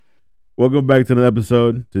Welcome back to another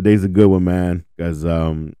episode. Today's a good one, man. Because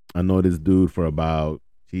I know this dude for about,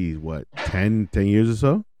 geez, what, 10 years or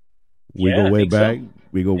so? We go Yeah, I way think so. back.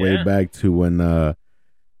 We go way Yeah. back to when,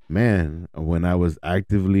 man, when I was I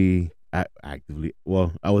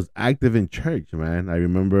was active in church, man. I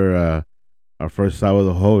remember our first Sabbath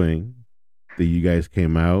of Hoeing that you guys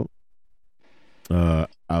came out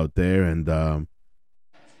there. And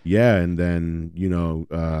yeah, and then,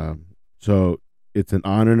 so it's an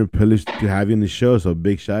honor and a privilege to have you on the show. So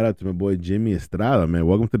big shout out to my boy Jimmy Estrada, man.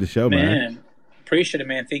 Welcome to the show, man. Man, appreciate it,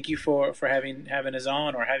 man. Thank you for having us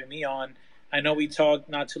on or having me on. I know we talked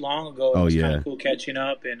not too long ago. It Oh was kind of yeah, cool catching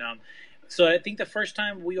up, and so I think the first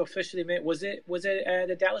time we officially met was it at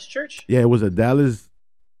the Dallas church? yeah. It was a Dallas.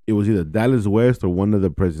 It was either Dallas West or one of the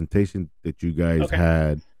presentations that you guys Okay.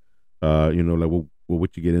 had. Like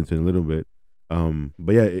what you get into in a little bit.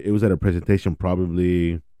 But yeah, it was at a presentation,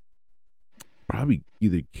 probably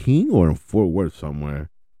either King or in Fort Worth somewhere.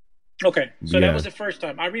 Okay, so that was Yeah, the first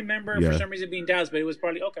time. I remember for yeah, some reason being Dallas, but it was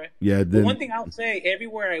probably okay. yeah. But one Then thing I'll say,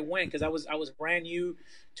 everywhere I went, because I was brand new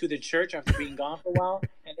to the church after being gone for a while,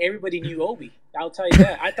 and everybody knew Obi. I'll tell you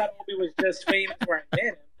that. I thought Obi was just famous where I met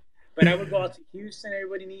him, but I would go out to Houston,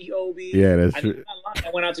 everybody knew Obi. yeah, that's I think true. not long,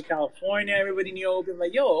 I went out to California, everybody knew Obi. I'm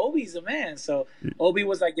like, yo, Obi's the man. So Obi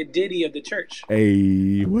was like the Diddy of the church.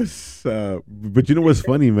 Hey, what's up? But you know what's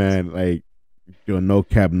funny, man? Like, no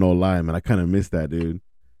cap, no lie, man. I kind of miss that, dude.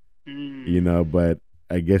 Mm, But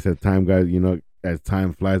I guess as time guys, as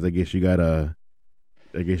time flies, I guess you gotta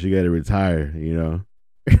retire.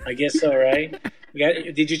 I guess so, right?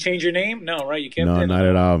 Did you change your name? No, right? You kept No, it. not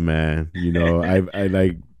at No. all, man.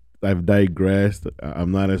 I've digressed.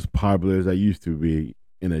 I'm not as popular as I used to be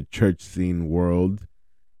in a church scene world.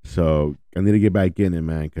 So I need to get back in it,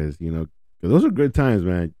 man, because 'cause those are good times,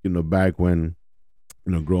 man. Back when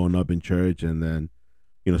growing up in church, and then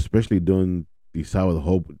especially doing these Sour the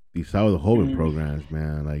Hope Mm. programs,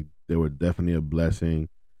 man. Like they were definitely a blessing.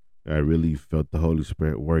 I really felt the Holy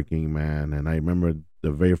Spirit working, man. And I remember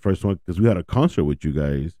the very first one because we had a concert with you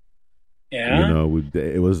guys. Yeah.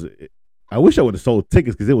 It was. I wish I would have sold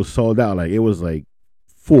tickets because it was sold out. Like it was like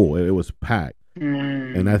full. It was packed.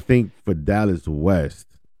 And I Mm. think for Dallas West,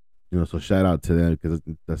 so shout out to them because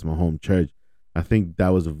that's my home church. I think that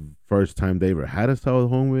was the first time they ever had a solid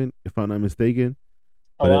home win, if I'm not mistaken.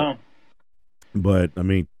 Oh But wow. I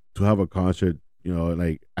mean, to have a concert,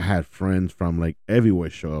 like I had friends from like everywhere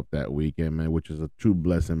show up that weekend, man, which is a true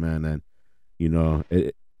blessing, man. And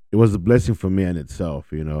it was a blessing for me in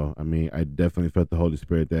itself. I mean, I definitely felt the Holy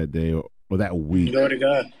Spirit that day or that week. Glory to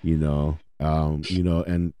God.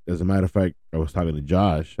 And as a matter of fact, I was talking to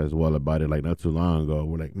Josh as well about it, like not too long ago.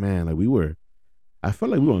 We're like, man, like we were. I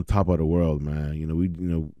felt like we were on top of the world, man.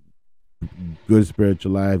 Good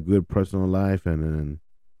spiritual life, good personal life, and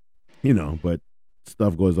then but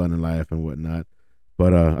stuff goes on in life and whatnot.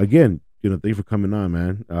 But again, thank you for coming on,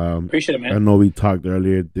 man. Appreciate it, I man. know we talked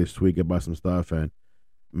earlier this week about some stuff, and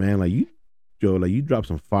man, like you, Joe, like you dropped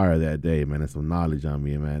some fire that day, man, and some knowledge on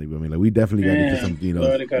me, man. I mean, like we definitely got into Man, some,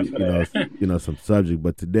 glory to God for that. some subject,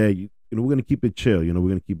 but today, we're gonna keep it chill. We're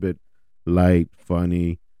gonna keep it light,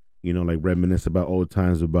 funny. Like reminisce about old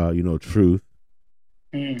times, about truth.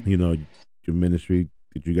 Mm. You know, your ministry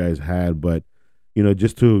that you guys had, but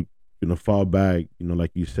just to fall back.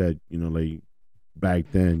 Like you said, like back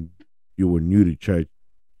then you were new to church.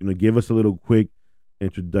 Give us a little quick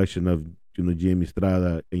introduction of Jimmy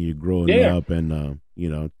Estrada and you growing Yeah, up, and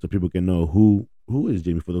so people can know who is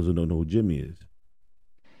Jimmy for those who don't know who Jimmy is.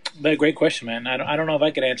 but great question, man. I don't know if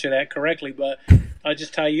I could answer that correctly, but I'll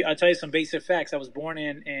tell you some basic facts. I was born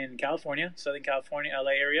in California, Southern California,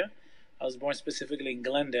 LA area. I was born specifically in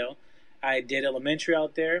Glendale. I did elementary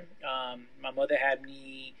out there. My mother had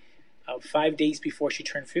me 5 days before she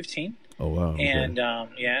turned 15. Oh wow, okay. And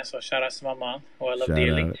yeah, so shout out to my mom, who I love Shout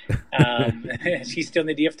dearly. out. She's still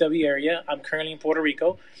in the DFW area. I'm currently in Puerto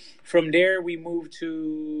Rico. From there, we moved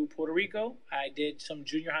to Puerto Rico. I did some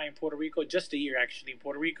junior high in Puerto Rico, just a year actually in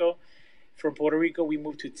Puerto Rico. From Puerto Rico, we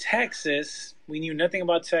moved to Texas. We knew nothing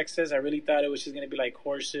about Texas. I really thought it was just gonna be like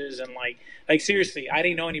horses and like seriously, I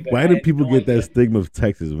didn't know any better. Why I do had people no get that idea. stigma of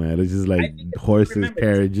Texas, man? It's just like I think that people horses, remember this.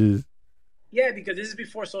 carriages. Yeah, because this is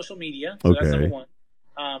before social media, so that's number Okay. one.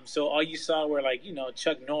 So all you saw were like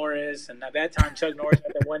Chuck Norris, and at that time Chuck Norris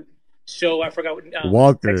had that one show I forgot what Texas Walker.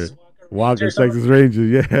 Walker Ranger Walker, or something. Texas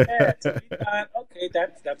Rangers, Yeah, so yeah. we thought okay,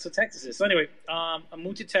 that's what Texas is. So anyway, I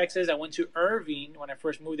moved to Texas. I went to Irving when I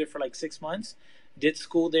first moved there for like 6 months. Did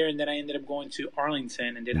school there, and then I ended up going to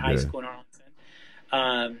Arlington and did high Okay. school in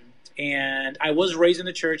Arlington. And I was raised in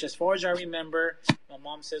the church. As far as I remember, my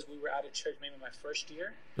mom says we were out of church maybe my first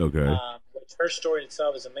year. Okay. Which her story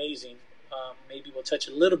itself is amazing. Maybe we'll touch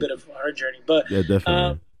a little bit of her journey. But Yeah,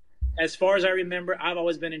 definitely. as far as I remember, I've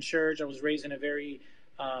always been in church. I was raised in a very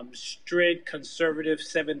strict, conservative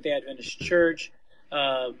Seventh Day Adventist church.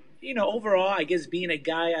 Overall, I guess being a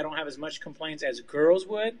guy, I don't have as much complaints as girls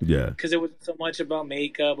would, Yeah. because it wasn't so much about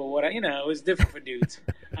makeup or what. It was different for dudes.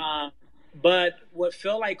 But what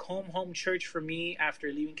felt like home church for me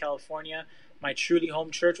after leaving California, my truly home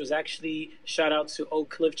church was actually shout out to Oak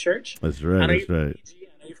Cliff Church. That's right. That's right.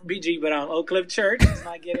 I know you're from PG, but Oak Cliff Church is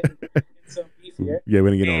not getting some beef here. Yeah, we're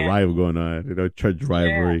gonna get no And rival going on. Church yeah,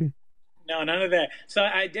 rivalry. no, none of that. So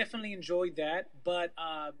I definitely enjoyed that. But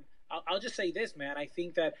I'll just say this, man. I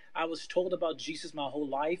think that I was told about Jesus my whole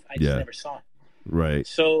life. I just Yeah. never saw him. Right.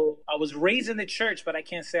 So I was raised in the church, but I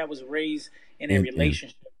can't say I was raised in a And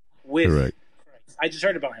relationship with correct. Christ. I just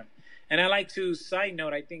heard about him. And I like to side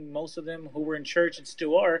note, I think most of them who were in church and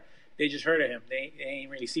still are, they just heard of him. They ain't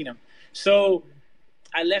really seen him. So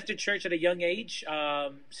I left the church at a young age,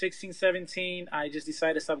 16, 17. I just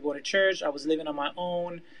decided to stop going to church. I was living on my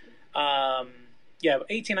own. Um,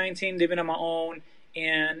 18, 19, living on my own.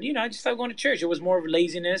 And, I just stopped going to church. It was more of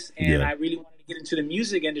laziness. And Yeah. I really wanted to get into the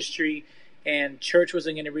music industry. And church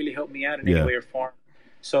wasn't going to really help me out in any Yeah. way or form.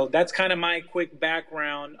 So that's kind of my quick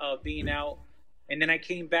background of being out. And then I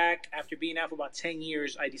came back after being out for about 10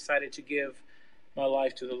 years. I decided to give my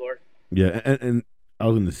life to the Lord. Yeah. And I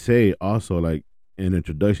was gonna say also, like, an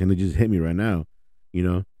introduction, it just hit me right now. You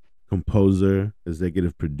know, composer,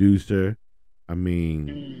 executive producer. I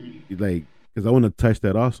mean, Mm. like, because I want to touch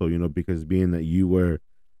that also. Because being that you were,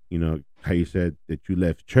 how you said that you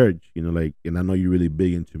left church. Like, and I know you're really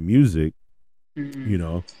big into music. Mm. You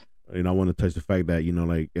know, and I want to touch the fact that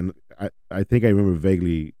like, and I think I remember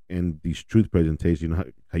vaguely in these truth presentations,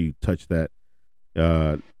 how you touched that,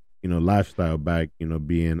 uh, lifestyle back,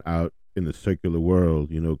 being out in the circular world,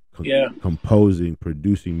 Yeah. composing,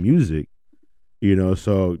 producing music,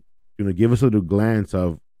 so give us a little glance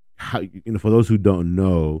of how, for those who don't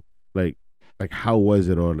know, like how was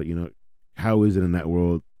it, or how is it in that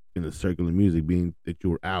world, in the circular music, being that you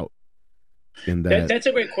were out in that. That's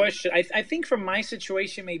a great question. I think from my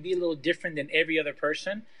situation may be a little different than every other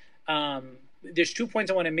person. There's 2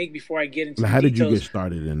 points I want to make before I get into Like, the how did you get details.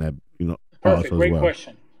 started in that, Perfect. also as Great well?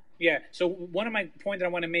 question. Yeah. So one of my point that I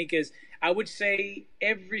want to make is I would say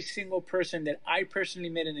every single person that I personally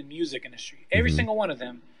met in the music industry, every Hmm. single one of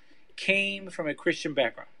them came from a Christian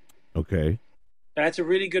background. Okay. That's a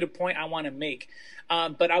really good point I want to make.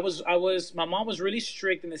 But my mom was really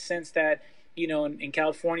strict in the sense that, in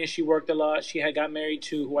California, she worked a lot. She had got married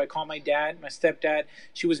to who I call my dad, my stepdad.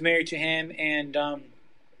 She was married to him, and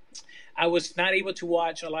I was not able to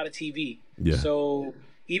watch a lot of TV. Yeah. So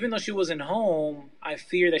even though she wasn't home, I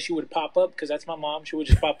fear that she would pop up, because that's my mom. She would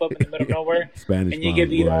just pop up in the middle of nowhere, Spanish and you get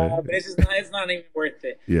moms, beat boy. up. It's not even worth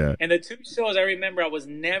it. Yeah. And the two shows I remember I was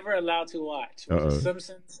never allowed to watch was The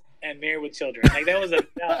Simpsons and Married with Children. Like, that was a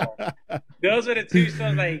no. Those were the two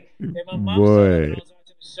shows. Like, if my mom saw them and I Boy. was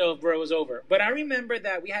watching the show, bro, it was over. But I remember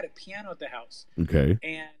that we had a piano at the house, Okay.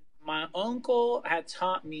 and my uncle had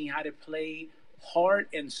taught me how to play Heart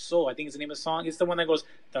and Soul. I think is the name of the song. It's the one that goes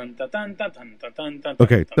dun dun dun dun dun dun dun dun.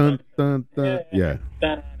 Okay. Dun, Dun dun yeah, dun. Yeah.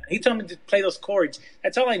 dun. He told me to play those chords.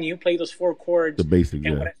 That's all I knew. Play those 4 chords. The basics. And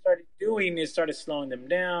Yeah. what I started doing is started slowing them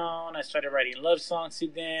down. I started writing love songs to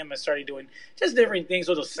them. I started doing just different things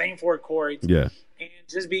with those same 4 chords. Yeah. And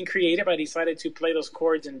just being creative, I decided to play those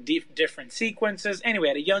chords in different sequences. Anyway,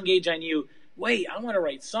 at a young age, I knew, wait, I want to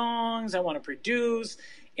write songs. I want to produce.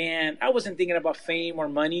 And I wasn't thinking about fame or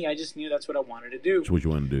money. I just knew that's what I wanted to do. That's what you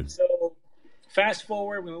want to do. So fast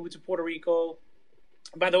forward, we moved to Puerto Rico.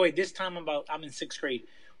 By the way, this time I'm in 6th grade.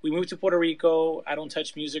 We moved to Puerto Rico. I don't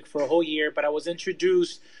touch music for a whole year, but I was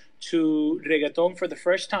introduced to reggaeton for the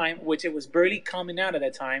first time, which it was barely coming out at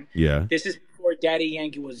that time. Yeah. This is before Daddy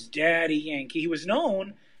Yankee was Daddy Yankee. He was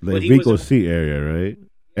known, Like but he Vico was C area, right?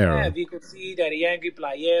 Era. Vico C, Daddy Yankee,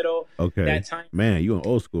 Playero. Okay. That time. Man, you in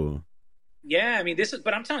old school. Yeah, I mean,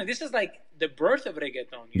 but I'm telling you, this is like the birth of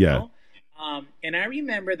reggaeton, you Yeah. know? And I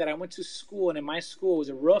remember that I went to school, and in my school, it was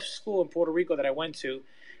a rough school in Puerto Rico that I went to.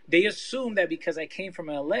 They assumed that because I came from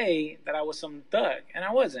LA that I was some thug, and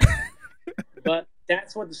I wasn't. But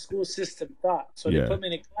that's what the school system thought. So they Yeah. put me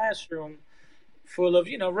in a classroom full of,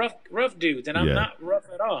 rough dudes, and I'm Yeah. not rough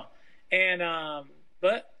at all. And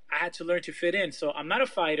but I had to learn to fit in. So I'm not a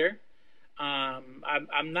fighter.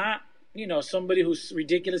 I'm not, somebody who's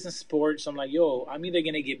ridiculous in sports. I'm like, yo, I'm either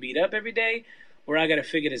gonna get beat up every day, or I gotta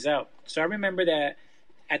figure this out. So I remember that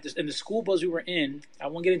in the school bus we were in. I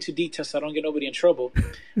won't get into details so I don't get nobody in trouble.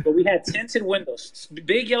 But we had tinted windows,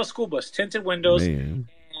 big yellow school bus, tinted windows, Man.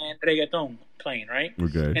 and reggaeton playing, right?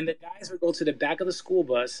 Okay. And the guys would go to the back of the school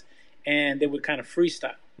bus and they would kind of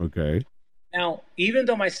freestyle. Okay. Now, even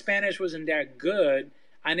though my Spanish wasn't that good,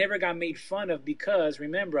 I never got made fun of because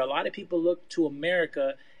remember, a lot of people look to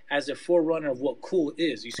America as a forerunner of what cool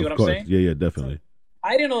is. You see what Of I'm course. saying? Yeah, yeah, So definitely.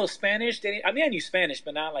 I didn't know Spanish. I mean, I knew Spanish,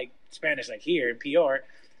 but not like Spanish like here in PR.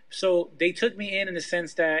 So they took me in the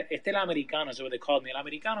sense that este el americano is what they called me. El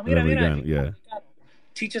americano, El mira, mira, Americano, yeah. americano.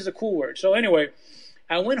 Teach is a cool word. So anyway,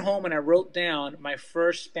 I went home and I wrote down my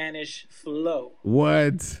first Spanish flow.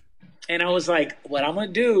 What? And I was like, what I'm gonna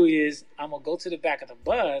do is I'm gonna go to the back of the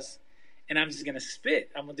bus and I'm just gonna spit.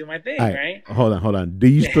 I'm gonna do my thing, All right. right? Hold on. Do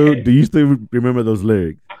you still remember those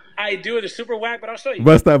lyrics? I do it. It's super whack, but I'll show you.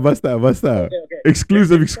 Bust out, bust out, bust out. Okay.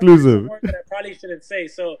 Exclusive, There's exclusive. some words that I probably shouldn't say.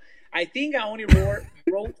 So I think I only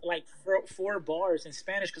wrote like four bars in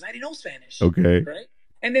Spanish because I didn't know Spanish. Okay. Right.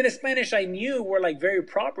 And then the Spanish I knew were like very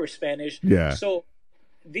proper Spanish. Yeah. So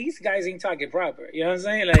these guys ain't talking proper. You know what I'm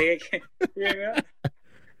saying? Like, you know?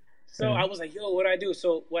 So I was like, yo, what do I do?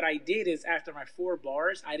 So what I did is after my 4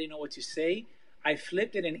 bars, I didn't know what to say. I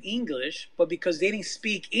flipped it in English, but because they didn't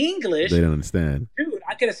speak English, They don't understand. dude,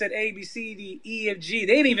 I could have said A, B, C, D, E, F, G.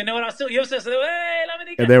 They didn't even know what I was doing. You know what I'm saying? So, hey, let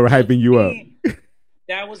me And they were hyping you up.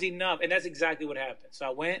 That was enough. And that's exactly what happened. So I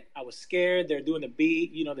went, I was scared. They're doing the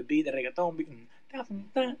beat, the beat, the reggaeton beat.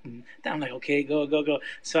 I'm like, okay, go, go, go.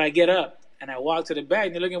 So I get up and I walk to the back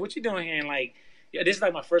and they're looking, what you doing here? And like, yeah, this is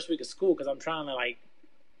like my first week of school because I'm trying to like,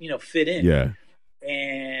 fit in. Yeah.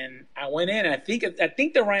 And I went in, and I think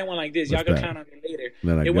the rhyme went like this. Y'all can count on me later.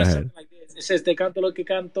 No, it went something like this. It says, "Te canto lo que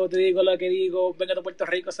canto, te digo lo que digo, venga de Puerto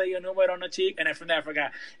Rico, say your número no chic." And then from that, I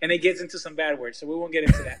forgot. And it gets into some bad words, so we won't get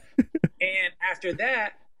into that. And after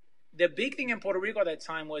that, the big thing in Puerto Rico at that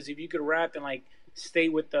time was if you could rap and like stay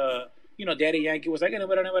with the, Daddy Yankee was like, there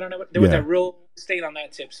was that real state on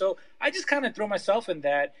that tip. So I just kind of threw myself in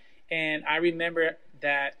that, and I remember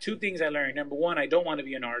that 2 things I learned. Number 1, I don't want to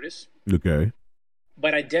be an artist. Okay.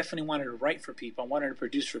 But I definitely wanted to write for people. I wanted to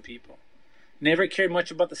produce for people. Never cared much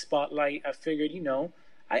about the spotlight. I figured,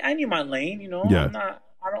 I knew my lane. Yeah.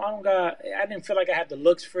 I didn't feel like I had the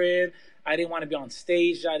looks for it. I didn't want to be on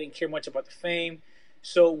stage. I didn't care much about the fame.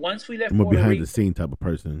 So once we left I'm a Puerto behind Rico, the scene type of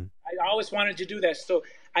person. I always wanted to do that. So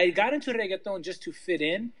I got into reggaeton just to fit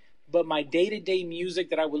in. But my day-to-day music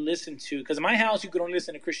that I would listen to, because in my house you could only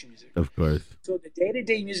listen to Christian music. Of course. So the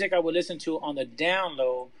day-to-day music I would listen to on the down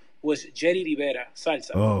low was Jerry Rivera,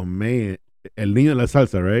 salsa. Oh man, El Niño de la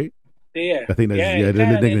Salsa, right? Yeah, I think that's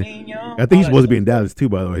yeah. I think he's supposed to be in Dallas too,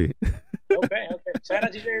 by the way. Okay. Shout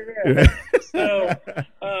out to Jerry Rivera. So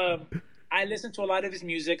I listened to a lot of his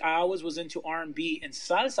music. I always was into R&B, and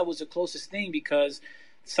salsa was the closest thing because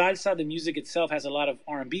salsa, the music itself, has a lot of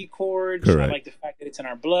R&B chords. Correct. I like the fact that it's in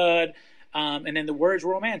our blood. And then the words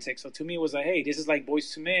were romantic. So to me, it was like, hey, this is like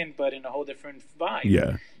Boyz II Men, but in a whole different vibe.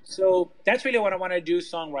 Yeah. So that's really what I want to do,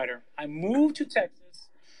 songwriter. I moved to Texas.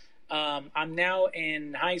 I'm now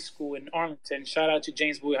in high school in Arlington. Shout out to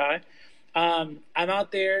James Bowie High. I'm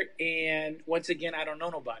out there, and once again, I don't know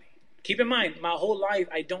nobody. Keep in mind, my whole life,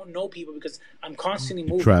 I don't know people because I'm constantly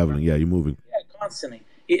moving. Traveling, yeah, you're moving. Yeah, constantly.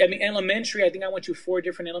 I mean, elementary, I think I went to 4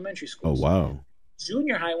 different elementary Oh, schools. wow.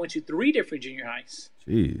 Junior high, I went to 3 different junior highs.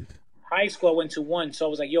 Jeez. High school, I went to 1. So I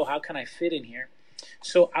was like, yo, how can I fit in here?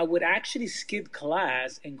 So I would actually skip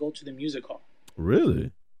class and go to the music hall.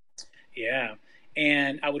 Really? Yeah.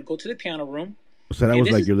 And I would go to the piano room. So that was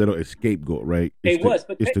like your little scapegoat, right? It was.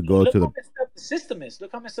 But it's to go look to how messed up the system is.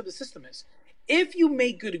 Look how messed up the system is. If you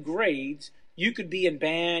make good grades, you could be in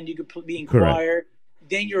band, you could be in choir,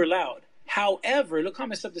 then you're allowed. However, look how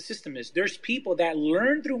messed up the system is. There's people that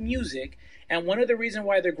learn through music, and one of the reasons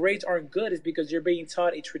why their grades aren't good is because they're being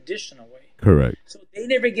taught a traditional way. Correct. So they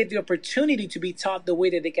never get the opportunity to be taught the way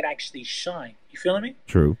that they could actually shine. You feeling me?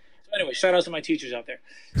 True. So anyway, shout out to my teachers out there.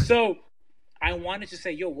 So I wanted to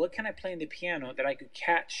say, yo, what can I play in the piano that I could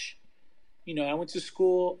catch? I went to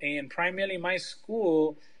school, and primarily my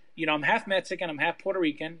school, I'm half Mexican, I'm half Puerto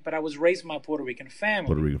Rican, but I was raised in my Puerto Rican family.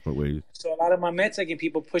 Puerto Rican for ways. So a lot of my Mexican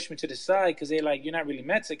people push me to the side because they're like, you're not really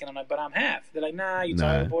Mexican. I'm like, but I'm half. They're like, nah, you're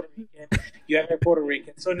talking Puerto Rican. You have Puerto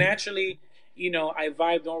Rican. So naturally, I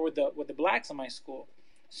vibed more with the blacks in my school.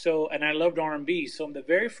 So, and I loved R&B. So the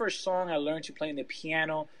very first song I learned to play in the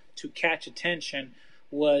piano to catch attention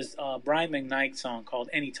was Brian McKnight's song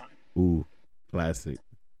called Anytime. Ooh, classic.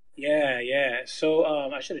 Yeah. So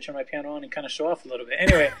I should have turned my piano on and kind of show off a little bit.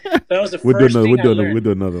 Anyway, that was the first thing I learned. We'll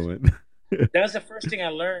do another one. That was the first thing I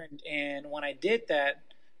learned, and when I did that,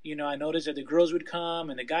 I noticed that the girls would come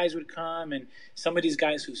and the guys would come, and some of these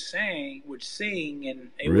guys who sang would sing, and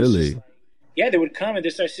it was just Really? like, yeah, they would come and they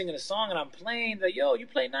start singing a song, and I'm playing like, yo, you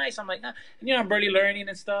play nice. I'm like, nah, and I'm barely learning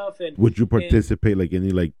and stuff, Would you and participate like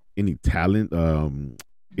any talent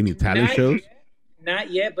any talent not shows? yet,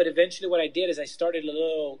 not yet, but eventually what I did is I started a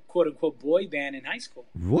little quote unquote boy band in high school.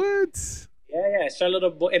 What? Yeah, I started a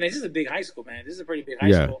little boy, and this is a big high school, man. This is a pretty big high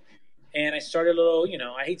Yeah, school, and I started a little,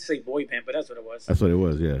 I hate to say boy band, but that's what it was. that's what it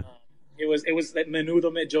was. Yeah, Um, it was like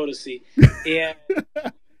Menudo Me Jodeci, and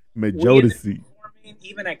we ended up Jodeci. performing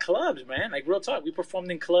even at clubs, man. Like real talk, we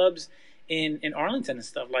performed in clubs in Arlington and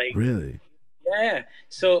stuff. Like, Really? yeah,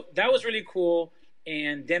 so that was really cool.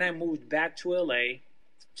 And then I moved back to LA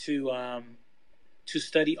to um, to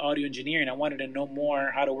study audio engineering. I wanted to know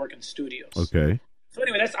more how to work in studios. Okay. So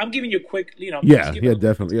anyway, I'm giving you a quick, Yeah, just giving yeah, a little,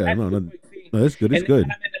 definitely. Yeah, that's no, a no, quick thing. no. It's good. It's And then when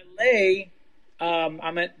good. I'm in LA,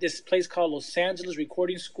 I'm at this place called Los Angeles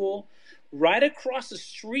Recording School. Right across the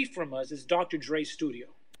street from us is Dr. Dre's studio.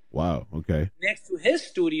 Wow. Okay. Next to his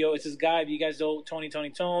studio is this guy, if you guys know Tony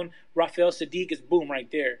Tone, Raphael Sadiq is boom right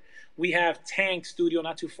there. We have Tank Studio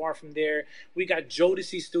not too far from there. We got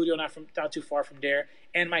Jodeci Studio not too far from there.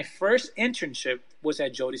 And my first internship was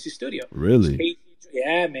at Jodeci Studio. Really?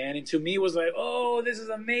 Yeah, man. And to me, it was like, oh, this is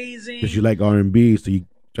Because you amazing. like R&B, so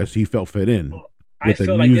you felt fit in I with the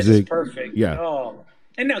feel like this is music. perfect. Yeah. Oh,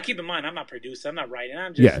 and now keep in mind, I'm not producing, I'm not writing.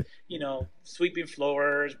 I'm just, Yeah. sweeping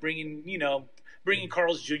floors, bringing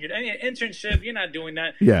Carl's Jr. I mean, internship. You're not doing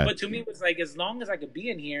that. Yeah. But to me, it was like as long as I could be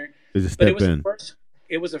in here. There's a But it step was the in. first.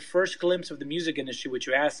 It was the first glimpse of the music industry, which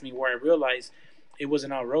you asked me, where I realized it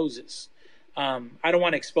wasn't all roses. I don't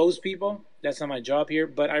want to expose people. That's not my job here.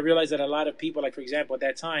 But I realized that a lot of people, like for example, at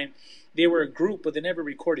that time, they were a group, but they never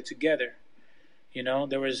recorded together.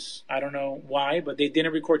 There was, I don't know why, but they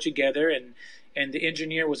didn't record together, and the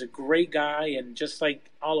engineer was a great guy, and just like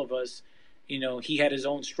all of us, he had his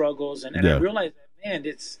own struggles, and I Yeah. realized that, man,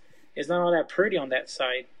 it's not all that pretty on that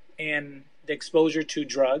side, and the exposure to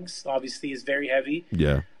drugs obviously is very heavy.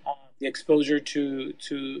 Yeah. The exposure to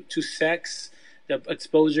sex, the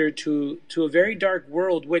exposure to a very dark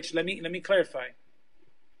world. Which let me clarify,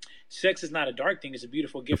 sex is not a dark thing; it's a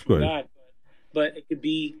beautiful gift Of from course. God. But it could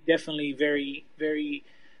be definitely very, very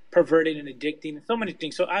perverted and addicting. So many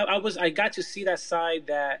things. So I got to see that side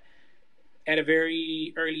that at a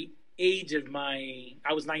very early age of I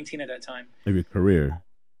was 19 at that time. Of your career.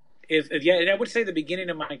 If yeah, and I would say the beginning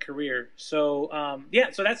of my career. So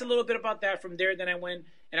yeah, so that's a little bit about that. From there, then I went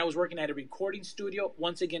and I was working at a recording studio.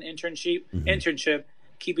 Once again, Hmm. internship,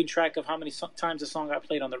 keeping track of how many times a song got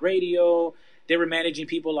played on the radio. They were managing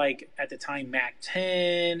people like at the time Mac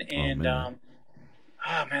 10 Oh and man.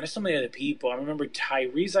 man, there's so many other people. I remember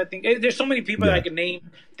Tyrese. I think there's so many people that I Yeah. can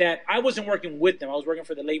name that I wasn't working with them. I was working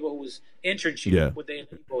for the label who was internship Yeah. with the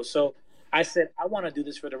label. So I said I want to do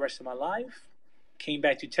this for the rest of my life. Came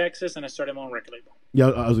back to Texas and I started my own record label. Yeah.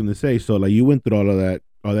 I was gonna say. So like you went through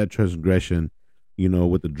all that transgression,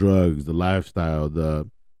 with the drugs, the lifestyle, the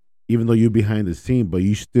even though you're behind the scene, but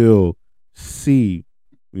you still see,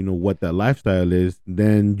 what that lifestyle is.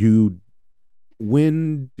 Then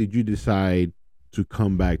when did you decide to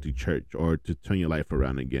come back to church or to turn your life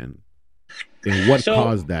around again? And what So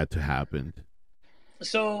caused that to happen?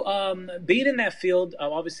 being in that field,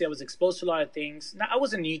 obviously I was exposed to a lot of things. Now, I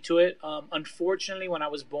wasn't new to it. Unfortunately, when I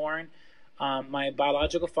was born, my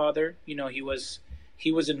biological father, he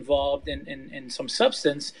was involved in some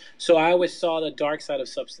substance. So I always saw the dark side of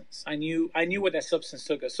substance. I knew where that substance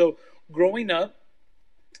took us. So growing up,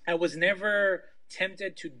 I was never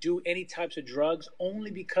tempted to do any types of drugs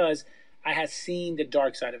only because I had seen the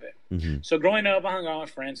dark side of it. Hmm. So growing up, I hung out with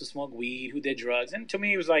friends who smoked weed, who did drugs, and to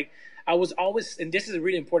me, it was like I was always, and this is a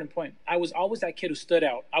really important point. I was always that kid who stood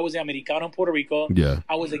out. I was the Americano in Puerto Rico. Yeah.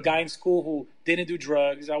 I was a guy in school who didn't do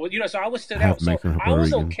drugs. So I was stood Half out. So Mexican, half I Puerto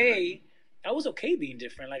was Rican. okay. I was okay being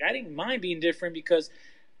different. Like I didn't mind being different because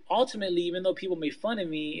ultimately, even though people made fun of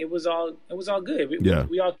me, it was all good. We, we, Yeah.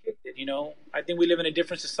 we all kicked it. I think we live in a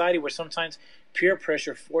different society where sometimes peer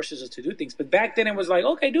pressure forces us to do things. But back then, it was like,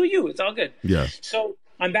 okay, do you? It's all good. Yeah. So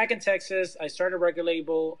I'm back in Texas. I started a record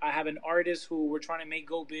label. I have an artist who we're trying to make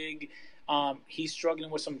go big. He's struggling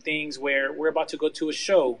with some things where we're about to go to a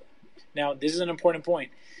show. Now, this is an important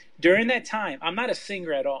point. During that time, I'm not a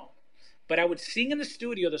singer at all, but I would sing in the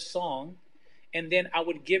studio the song, and then I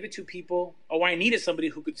would give it to people, or I needed somebody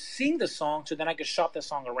who could sing the song so then I could shop the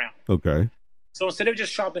song around. Okay. So instead of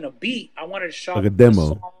just shopping a beat, I wanted to Like a shop the demo.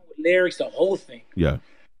 song with lyrics, the whole thing, Yeah.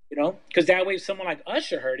 because that way if someone like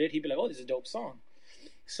Usher heard it, he'd be like, oh, this is a dope song.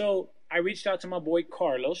 So I reached out to my boy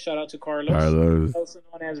Carlos. Shout out to Carlos, Carlos. also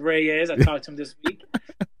known as Reyes. I talked to him this week.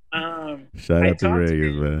 Shout I out to talked to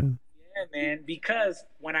Reyes, him. man. Yeah, man. Because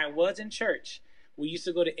when I was in church, we used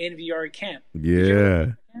to go to NVR camp. Did you ever go to Yeah.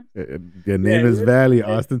 camp? The Yeah, name we is would Valley,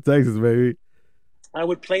 play. Austin, Texas, baby. I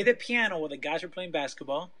would play the piano while the guys were playing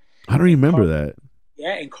basketball, I don't and remember Carl. that.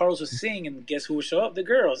 Yeah, and Carlos would sing, and guess who would show up? The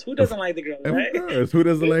girls. Who Of, doesn't like the girls, of right? course. Who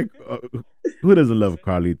doesn't So, love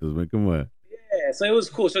Carlitos, man? Come on. yeah, so it was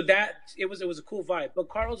cool. So that it was a cool vibe. But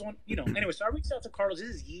Carlos, anyway. So I reached out to Carlos. This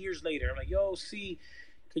is years later. I'm like, yo, see,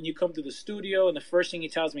 can you come to the studio? And the first thing he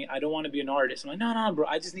tells me, I don't want to be an artist. I'm like, no, no, bro.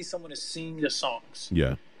 I just need someone to sing the songs.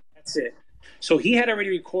 Yeah. That's it. So he had already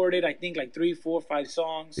recorded, I think, like three, four, five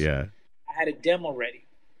songs. Yeah. I had a demo ready.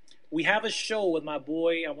 We have a show with my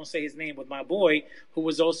boy. I won't say his name, with my boy, who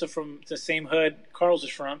was also from the same hood Carlos is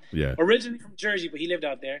from. Yeah. Originally from Jersey, but he lived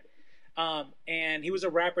out there. And he was a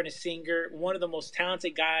rapper and a singer. One of the most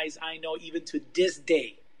talented guys I know, even to this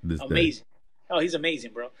day. This day. Amazing. Oh, he's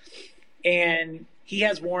amazing, bro. And he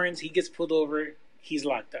has warrants. He gets pulled over. He's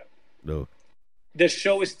locked up. No. The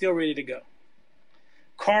show is still ready to go.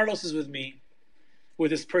 Carlos is with me,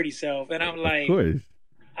 with his pretty self, and I'm Of like, course.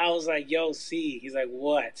 I was like, "Yo, see," he's like,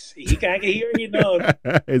 "What?" I can hear he knows.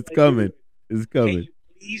 It's Like, coming. It's can coming. you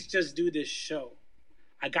please just do this show?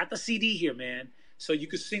 I got the CD here, man, so you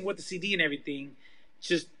could sing with the CD and everything.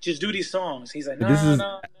 Just do these songs. He's like, no, This no, is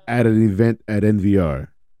no, at an event at NVR.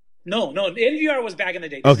 no, no. NVR was back in the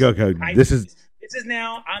day. Okay, okay. This is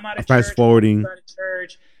now. I'm out of Fast church. My forwarding. out of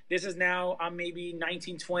church. This is now. I'm maybe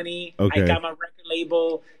 1920. I Okay. got my record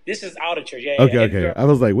label. This is out of church. Yeah, Okay, yeah. okay. I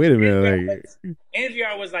was like, wait a NVR minute. was,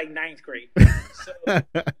 NVR was like ninth grade. So Like,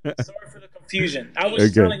 sorry for the confusion. I was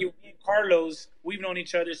okay. telling you, me and Carlos, we've known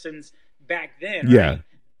each other since back then, Yeah. right?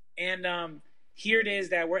 And here it is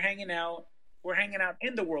that we're hanging out. We're hanging out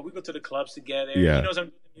in the world. We go to the clubs together. He Yeah. knows I'm in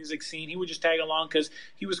the music scene. He would just tag along because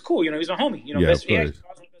he was cool. He's my homie. Yeah, Best. of Yeah, course. he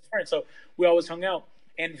was my best friend. So we always hung out.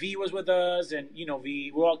 And V was with us, and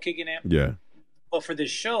V, we're all kicking it. Yeah. But for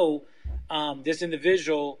this show, this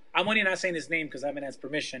individual, I'm only not saying his name because I haven't asked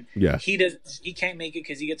permission. Yeah. He can't make it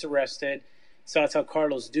because he gets arrested. So I tell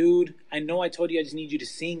Carlos, dude, I know I told you I just need you to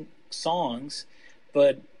sing songs,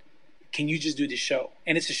 but can you just do the show?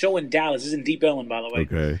 And it's a show in Dallas. This is in Deep Ellum, by the way.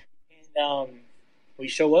 Okay. And we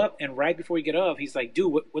show up, and right before we get up, he's like,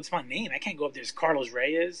 dude, what's my name? I can't go up there. It's Carlos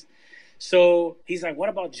Reyes. So he's like, what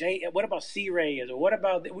about What about C Reyes? Or what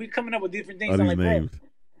about, we're coming up with different things. All I'm these like, names. bro.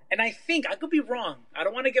 And I think, I could be wrong. I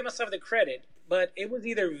don't want to give myself the credit, but it was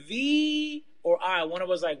either V or I. One of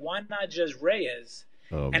us like, why not just Reyes?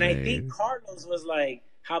 Oh, And man. I think Carlos was like,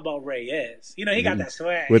 how about Reyes? He got that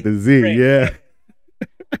swag. With the Z, Reyes. yeah.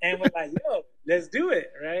 And we're like, yo, let's do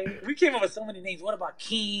it, right? We came up with so many names. What about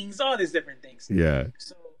Kings? All these different things. Yeah.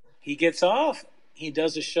 So he gets off. He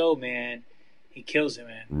does the show, man. He kills it,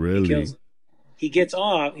 man. Really? He kills it. He gets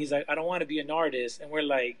off. He's like, I don't want to be an artist. And we're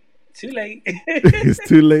like, too late. It's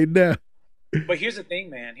too late now. But here's the thing,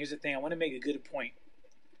 man. Here's the thing. I want to make a good point.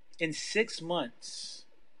 In 6 months,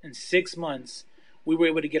 we were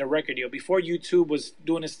able to get a record deal before YouTube was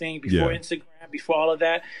doing its thing, before Yeah. Instagram, before all of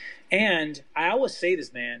that. And I always say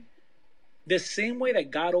this, man. The same way that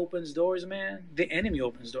God opens doors, man, the enemy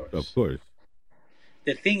opens doors. Of course.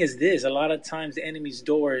 The thing is this, a lot of times the enemy's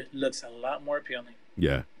door looks a lot more appealing.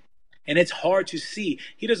 Yeah. And it's hard to see.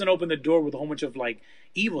 He doesn't open the door with a whole bunch of like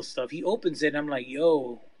evil stuff. He opens it and I'm like,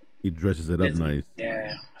 yo. He dresses it up nice.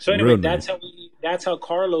 Yeah. So anyway, Real that's nice. that's how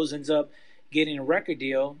Carlos ends up getting a record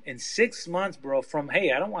deal in 6 months, bro, from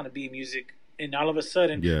hey, I don't want to be in music. And all of a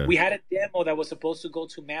sudden, Yeah. we had a demo that was supposed to go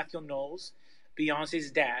to Matthew Knowles, Beyonce's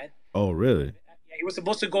dad. Oh, really? Yeah, he was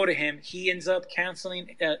supposed to go to him. He ends up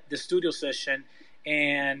canceling the studio session,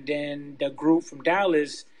 and then the group from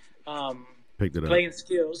Dallas, Picked it up. Playing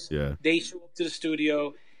Skills, Yeah. they show up to the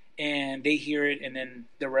studio, and they hear it, and then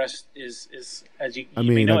the rest is as you I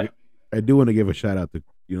may mean, know it. I do want to give a shout out to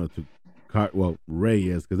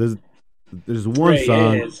Reyes, because there's one Reyes.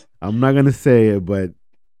 song, I'm not gonna say it, but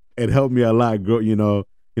it helped me a lot.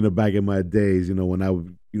 Back in my days, when I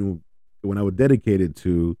would when I would dedicate it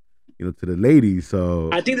to to the ladies. So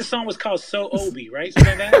I think the song was called "So Obi," right?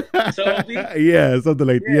 Something like that. So Obi. yeah, something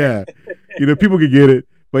like Yeah. people could get it,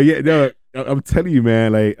 but yeah, no, I'm telling you,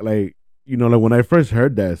 man, like when I first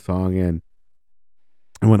heard that song, and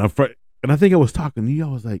when I think I was talking to you, I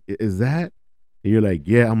was like, is that? And you're like,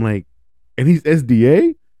 yeah. I'm like, and he's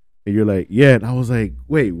SDA, and you're like, yeah. And I was like,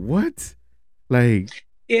 wait, what? Like,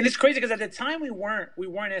 And it's crazy because at the time we weren't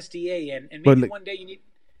SDA, and But, maybe like- one day you need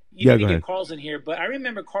Yeah, to go get ahead. Carl's in here. But I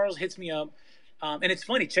remember Carl's hits me up, and it's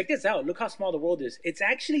funny. Check this out. Look how small the world is. It's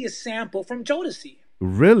actually a sample from Jodeci.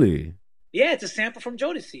 really? Yeah, it's a sample from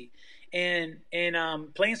Jodeci. and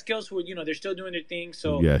playing skills who they're still doing their thing.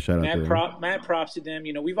 So Yeah, shout out to them. mad props to them.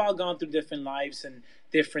 We've all gone through different lives and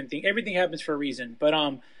different things. Everything happens for a reason. But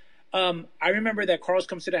I remember that Carlos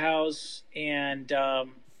comes to the house and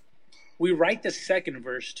we write the second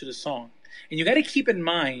verse to the song. And you got to keep in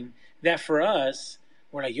mind that for us,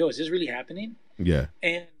 we're like, yo, is this really happening? Yeah.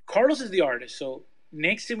 And Carlos is the artist. So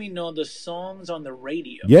next thing we know, the song's on the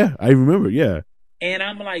radio. Yeah, I remember. Yeah. And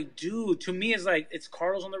I'm like, dude, to me, it's like, it's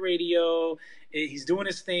Carlos on the radio. He's doing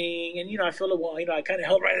his thing. And, I feel like, well, I kind of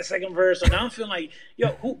helped write the second verse. So now I'm feeling like,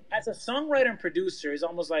 as a songwriter and producer, it's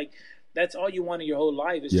almost like that's all you want in your whole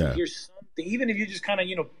life is to hear something, even if you just kind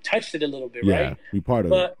of, touched it a little bit, right? Be part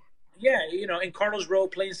of but, it. Yeah, and Carlos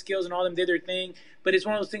wrote, playing skills and all them did their thing. But it's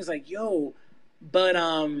one of those things like, but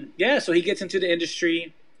so he gets into the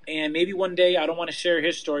industry. And maybe one day, I don't want to share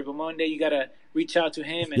his story, but one day you got to reach out to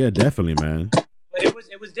him. And, yeah, definitely, man. But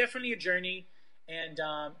it was definitely a journey. And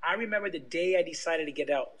I remember the day I decided to get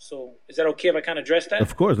out. So is that okay if I kind of address that?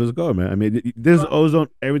 Of course, let's go, man. I mean, this ozone,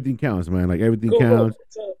 everything counts, man. Like everything counts.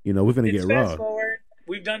 So, we're gonna get raw. Fast forward.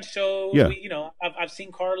 We've done shows. Yeah. I've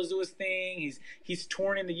seen Carlos do his thing. He's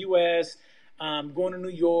touring in the U.S., going to New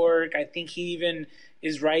York. I think he even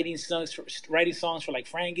is writing songs for like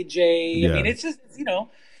Frank and Jay. Yeah. I mean, it's just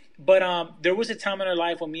But there was a time in our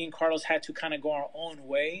life when me and Carlos had to kind of go our own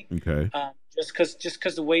way. Okay. Just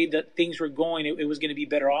because the way that things were going, it was going to be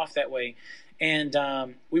better off that way. And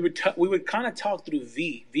we would kind of talk through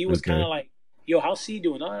V. V was kind of like, yo, how's C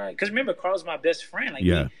doing? All right. Because remember, Carl's my best friend. Like,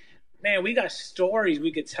 we got stories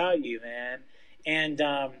we could tell you, man.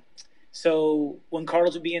 And so when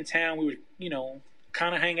Carlos would be in town, we would,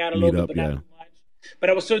 kind of hang out a little bit, but not too much. But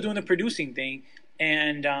I was still doing the producing thing.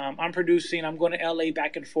 And I'm producing. I'm going to L.A.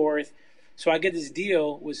 back and forth. So I get this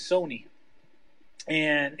deal with Sony.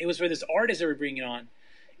 And it was for this artist that we're bringing on.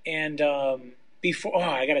 And I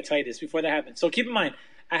got to tell you this before that happened. So keep in mind,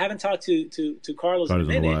 I haven't talked to Carlos in a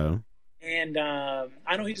minute. While. And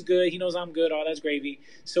I know he's good. He knows I'm good. All that's gravy.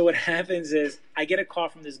 So what happens is I get a call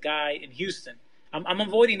from this guy in Houston. I'm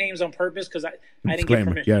avoiding names on purpose because I didn't get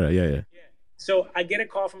permission. Yeah. So I get a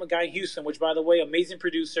call from a guy in Houston, which, by the way, amazing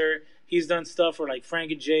producer. He's done stuff for like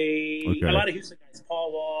Frank and Jay, a lot of Houston guys,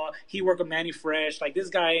 Paul Wall. He worked with Manny Fresh. Like this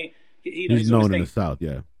guy, he's known in the South,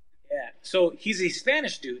 yeah. Yeah. So he's a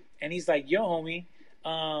Spanish dude, and he's like, "Yo, homie,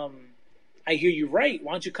 I hear you write.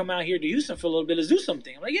 Why don't you come out here to Houston for a little bit? Let's do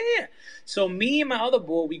something." I'm like, "Yeah." So me and my other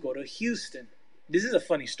boy, we go to Houston. This is a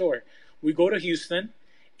funny story. We go to Houston,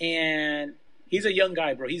 and he's a young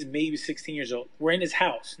guy, bro. He's maybe 16 years old. We're in his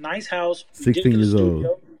house, nice house. 16 years old.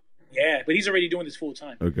 Yeah, but he's already doing this full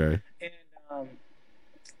time. Okay. And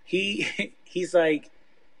he's like,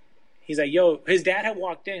 yo, his dad had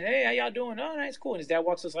walked in. Hey, how y'all doing? Oh, nice, cool. And his dad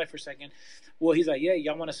walks aside for a second. Well, he's like, yeah,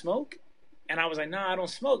 y'all want to smoke? And I was like, nah, I don't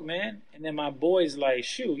smoke, man. And then my boy's like,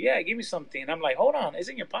 shoot, yeah, give me something. And I'm like, hold on,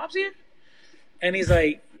 isn't your pops here? And he's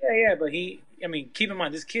like, yeah, but keep in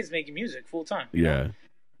mind, this kid's making music full time. Yeah.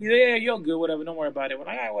 He's like, yeah, you're good, whatever, don't worry about it. We're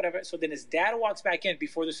like, all right, whatever. So then his dad walks back in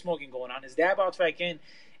before the smoking going on. His dad walks back in,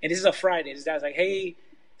 and this is a Friday. His dad's like, hey,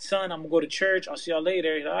 son, I'm going to go to church. I'll see y'all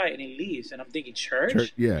later. He's like, all right, and he leaves. And I'm thinking,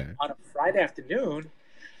 church? Yeah. On a Friday afternoon.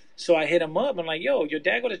 So I hit him up. I'm like, yo, your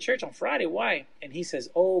dad go to church on Friday. Why? And he says,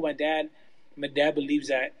 oh, my dad believes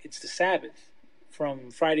that it's the Sabbath from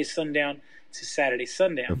Friday sundown to Saturday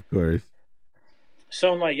sundown. Of course.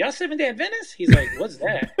 So I'm like, y'all Seventh-day Adventists? He's like, what's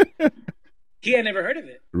that? He had never heard of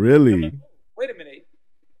it. Really? Like, wait a minute.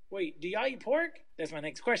 Wait, do y'all eat pork? That's my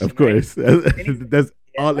next question. Of course. Right? That's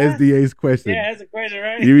all SDA's question. Yeah, that's a question,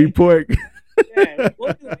 right? You eat pork? Yeah,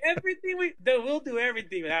 we'll do everything. We'll do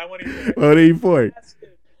everything. I want to eat pork.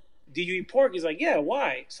 Do you eat pork? He's like, yeah,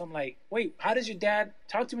 why? So I'm like, wait, how does your dad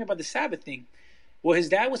talk to me about the Sabbath thing? Well, his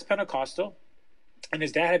dad was Pentecostal, and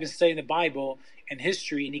his dad had been studying the Bible and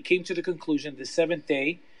history, and he came to the conclusion the seventh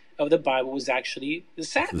day of the Bible was actually the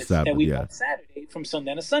Sabbath that we call Saturday from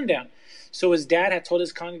sundown to sundown. So his dad had told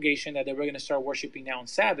his congregation that they were going to start worshiping now on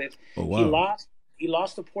Sabbath. Oh, wow. He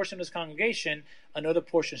lost a portion of his congregation. Another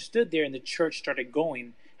portion stood there, and the church started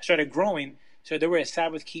growing. So they were a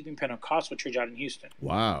Sabbath-keeping Pentecostal church out in Houston.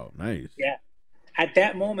 Wow, nice. Yeah. At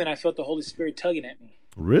that moment, I felt the Holy Spirit tugging at me.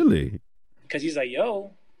 Really? Because he's like,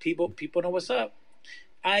 yo, people know what's up.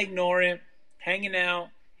 I ignore him, hanging out,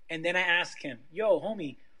 and then I ask him, yo,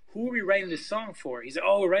 homie, who are we writing this song for? He's like,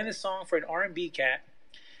 oh, we're writing this song for an R&B cat.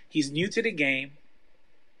 He's new to the game.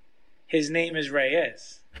 His name is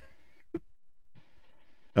Reyes.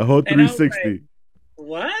 A whole 360. Like,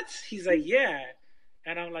 what? He's like, yeah.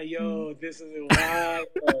 And I'm like, yo, this is wild,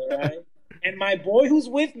 right? And my boy who's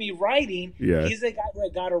with me writing, he's the guy who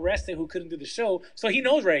got arrested who couldn't do the show. So he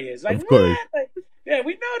knows Reyes. Like, of course. What? Like, Yeah,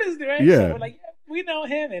 we know this, right? So Yeah. we're like, yeah, we know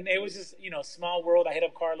him, and it was just small world. I hit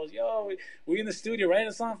up Carlos, yo, we in the studio writing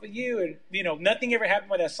a song for you, and nothing ever happened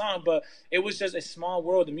with that song, but it was just a small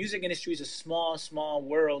world. The music industry is a small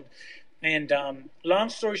world, and long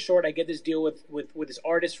story short, I get this deal with this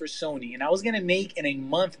artist for Sony, and I was gonna make in a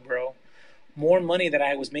month, bro, more money than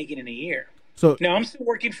I was making in a year. So Now I'm still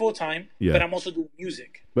working full time, but yeah, I'm also doing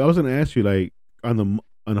music. but I was gonna ask you, like, on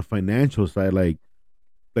the financial side, like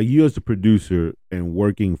you as a producer and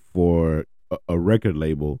working for a record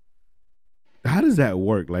label, how does that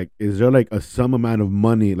work? Like, is there like a some amount of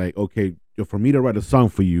money? Like, okay, for me to write a song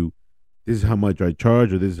for you, this is how much I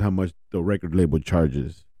charge, or this is how much the record label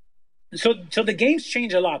charges. So the games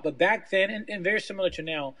change a lot, but back then, and very similar to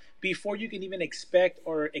now, before you can even expect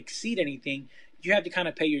or exceed anything, you have to kind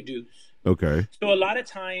of pay your dues. Okay. So a lot of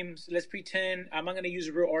times, let's pretend I'm not going to use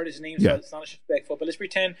a real artist name, so Yeah. it's not disrespectful. But let's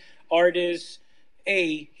pretend artist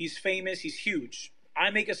A, he's famous, he's huge. I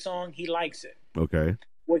make a song, he likes it. Okay.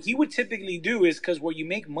 What he would typically do is because where you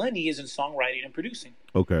make money is in songwriting and producing,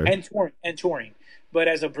 Okay. and touring. But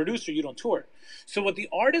as a producer, you don't tour. So what the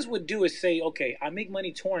artist would do is say, okay, I make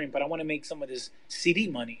money touring, but I want to make some of this CD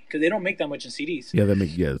money because they don't make that much in CDs. Yeah, that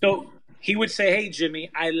makes yes. So he would say, hey, Jimmy,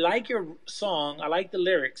 I like your song. I like the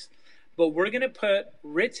lyrics, but we're going to put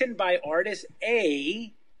written by artist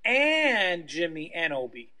A and Jimmy and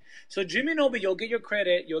Obi. So Jimmy and Obi, you'll get your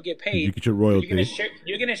credit, you'll get You paid, get your but you're gonna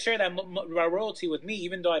royalty. share that royalty with me,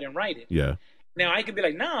 even though I didn't write it. Yeah. Now I could be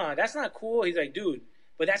like, nah, that's not cool. He's like, dude,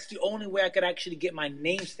 but that's the only way I could actually get my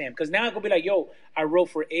name stamped. Because now I could be like, yo, I wrote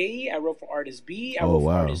for A, I wrote for artist B, I Oh wrote for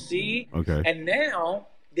wow. artist C, Okay. and now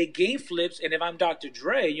the game flips. And if I'm Dr.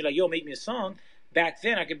 Dre, you're like, yo, make me a song. Back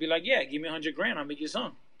then I could be like, yeah, give me 100 grand, I'll make you a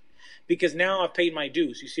song. Because now I've paid my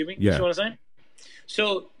dues. You see me? You see Yeah. what I'm saying?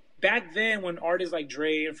 So back then, when artists like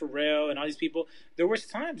Dre and Pharrell and all these people, there was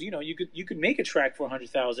times you could make a track for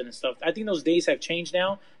 100,000 and stuff. I think those days have changed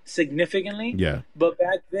now significantly. Yeah. But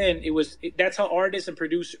back then, that's how artists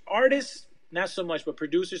not so much, but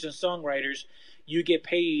producers and songwriters, you get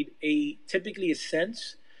paid typically a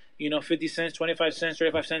cent, 50 cents, 25 cents,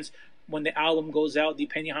 35 cents when the album goes out,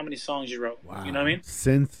 depending on how many songs you wrote. Wow. You know what I mean?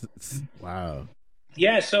 Since wow.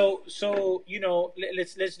 Yeah, so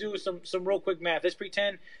let's do some real quick math. Let's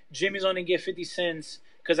pretend Jimmy's only get 50 cents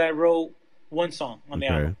because I wrote one song on the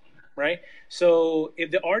Okay. album, right? So if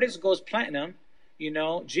the artist goes platinum,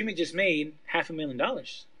 Jimmy just made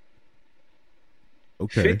 $500,000.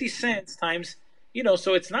 Okay. 50 cents times,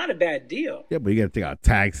 so it's not a bad deal. Yeah, but you got to take out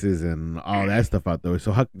taxes and all that stuff out there.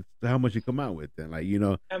 So how much you come out with then? Like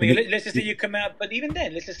I mean, let's just say you come out, but even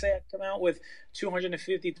then, let's just say I come out with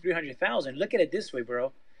 250, 300,000. Look at it this way,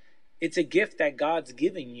 bro. It's a gift that God's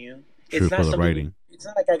giving you. True, It's not for the something. writing. It's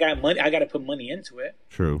not like I got money. I got to put money into it.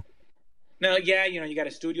 True. Now, yeah, you got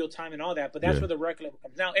a studio time and all that, but that's Yeah. where the record label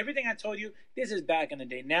comes. Now, everything I told you, this is back in the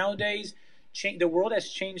day. Nowadays, the world has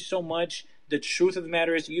changed so much. The truth of the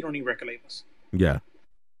matter is, you don't need record labels. Yeah.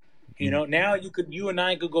 Now you and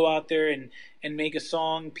I could go out there and make a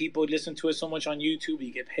song. People listen to it so much on YouTube.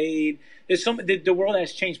 You get paid. The world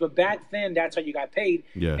has changed, but back then that's how you got paid.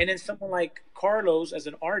 Yeah. And then someone like Carlos, as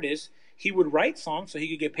an artist, he would write songs so he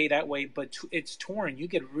could get paid that way. But it's touring. You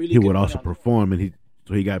get really. He good would money also on perform, and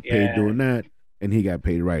he got paid Yeah. doing that, and he got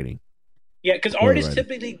paid writing. Yeah, because For artists writing.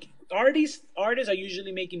 typically artists are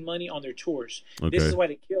usually making money on their tours. Okay. This is why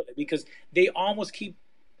they kill it, because they almost keep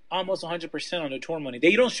almost 100% on their tour money.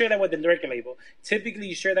 They don't share that with the record label. Typically,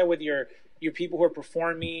 you share that with your people who are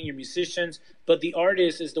performing, your musicians, but the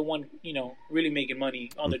artist is the one really making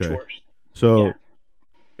money on the Okay. tours. So,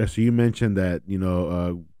 so you mentioned that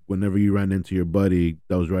whenever you ran into your buddy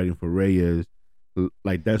that was writing for Reyes,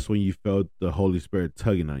 like that's when you felt the Holy Spirit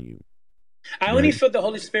tugging on you. I only Right. felt the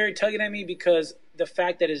Holy Spirit tugging at me because the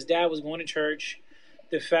fact that his dad was going to church,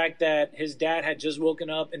 the fact that his dad had just woken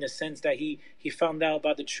up, in the sense that he found out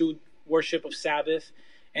about the true worship of Sabbath,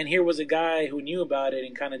 and here was a guy who knew about it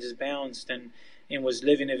and kind of just bounced and was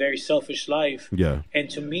living a very selfish life. Yeah. And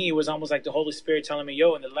to me, it was almost like the Holy Spirit telling me,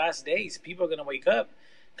 yo, in the last days, people are going to wake up,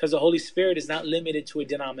 because the Holy Spirit is not limited to a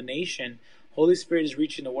denomination. Holy Spirit is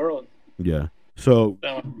reaching the world. Yeah. So,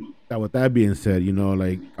 So, now with that being said,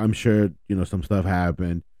 like I'm sure some stuff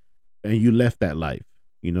happened, and you left that life.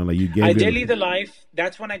 Like you gave. I your- did leave the life.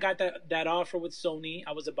 That's when I got that offer with Sony.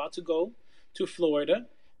 I was about to go to Florida.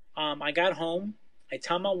 I got home. I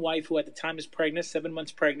tell my wife, who at the time is pregnant, 7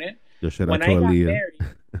 months pregnant. Just shout out When to I got Aaliyah. married,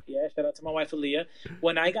 yeah, shout out to my wife Aaliyah.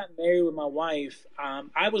 When I got married with my wife,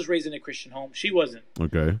 I was raised in a Christian home. She wasn't.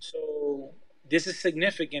 Okay. So this is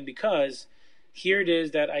significant, because here it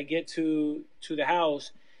is that I get to the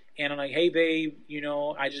house, and I'm like, hey babe,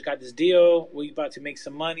 I just got this deal. We're about to make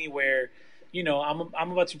some money where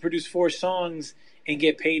I'm about to produce 4 songs and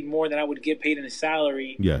get paid more than I would get paid in a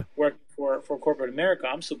salary Yeah. working for corporate America.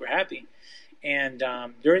 I'm super happy. And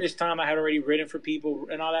during this time, I had already written for people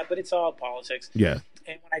and all that, but it's all politics. Yeah.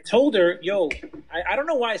 And when I told her, yo, I don't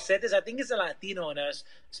know why I said this. I think it's a Latino in us,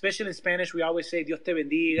 especially in Spanish. We always say Dios te Yes,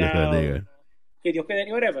 I bendiga or dig. que Dios te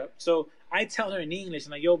bendiga, whatever. So I tell her in English,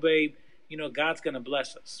 I'm like, yo, babe, God's gonna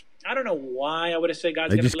bless us. I don't know why I would have said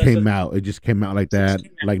God's It gonna just bless us. came out. It just came out like It just that,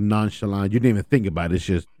 came out. like nonchalant. You didn't even think about it. It's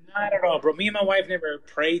just Not at all, bro. Me and my wife never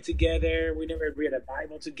prayed together. We never read a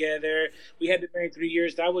Bible together. We had been married 3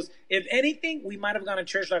 years. That was, if anything, we might have gone to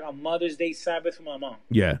church like on Mother's Day Sabbath with my mom.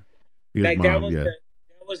 yeah. His Like mom, yeah. that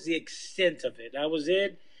was the extent of it. That was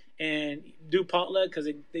it. And do potluck because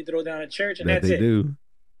they throw down at church, and That that's they it. do.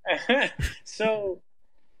 So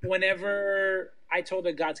whenever I told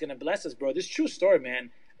her God's gonna bless us, bro, this true story,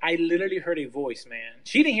 man. I literally heard a voice, man.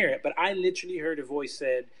 She didn't hear it, but I literally heard a voice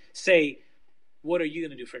say, "What are you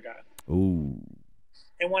gonna do for God?" Ooh.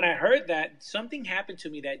 And when I heard that, something happened to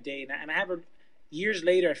me that day, and I have years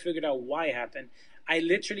later I figured out why it happened. I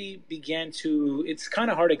literally began to. It's kind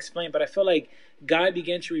of hard to explain, but I feel like God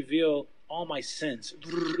began to reveal all my sins.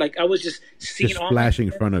 Like I was just seeing Just all flashing in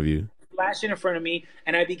my sins front of you. flashing in front of me,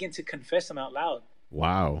 and I began to confess them out loud.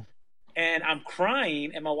 Wow. And I'm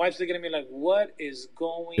crying, and my wife's looking at me like, "What is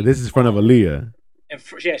going This is in front of on?" Aaliyah. And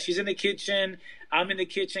yeah, she's in the kitchen. I'm in the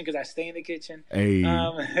kitchen because I stay in the kitchen. Hey,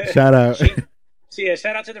 Um, shout out.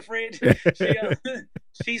 shout out to the fridge. She,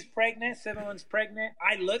 she's pregnant. 7 months pregnant.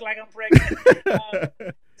 I look like I'm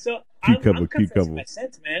pregnant. So I'm confessing my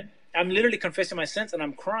sins, man. I'm literally confessing my sins, and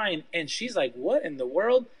I'm crying. And she's like, "What in the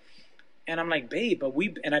world?" And I'm like, "Babe, but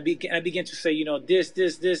I begin to say, this,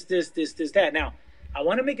 that." Now, I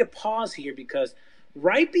want to make a pause here because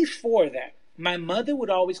right before that, my mother would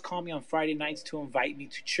always call me on Friday nights to invite me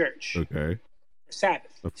to church. Okay.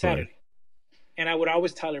 Saturday. And I would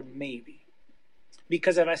always tell her maybe.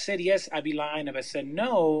 Because if I said yes, I'd be lying. If I said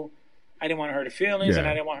no, I didn't want to hurt her feelings, and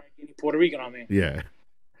I didn't want her getting Puerto Rican on me. Yeah.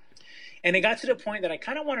 And it got to the point that I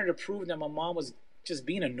kind of wanted to prove that my mom was just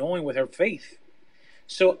being annoying with her faith.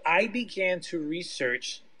 So I began to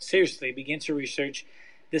research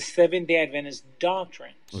the Seventh-day Adventist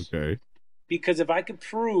doctrines. Okay. Because if I could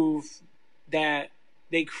prove that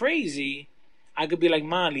they crazy, I could be like,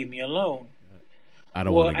 "Mom, leave me alone." I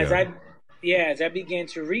don't want to go. As I began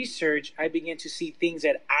to research, I began to see things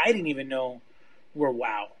that I didn't even know were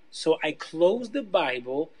wow. So I closed the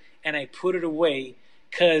Bible and I put it away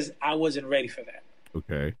because I wasn't ready for that.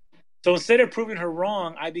 Okay. So instead of proving her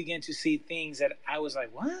wrong, I began to see things that I was like,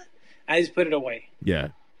 "What?" I just put it away. Yeah.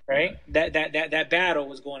 Right? That battle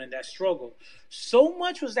was going in, that struggle. So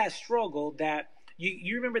much was that struggle that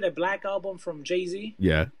you remember that Black album from Jay-Z?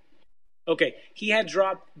 Yeah. Okay, he had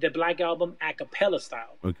dropped the Black album a cappella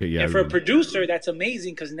style. Okay, yeah. And for a producer, that's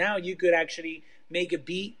amazing because now you could actually make a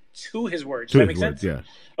beat to his words. To Does that his make words, sense?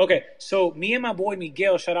 yeah. Okay, so me and my boy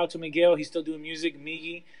Miguel, shout out to Miguel, he's still doing music,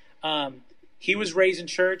 Miggy. He was raised in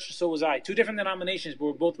church, so was I. 2 different denominations, but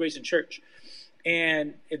we're both raised in church.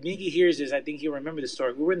 And if Miggy hears this, I think he'll remember the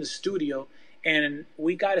story. We were in the studio, and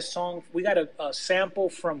we got a sample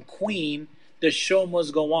from Queen, "The Show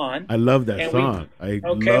Must Go On." I love that song.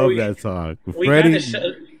 That song.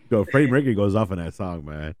 Freddie Mercury goes off on that song,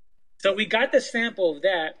 man. So we got the sample of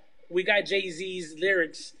that. We got Jay-Z's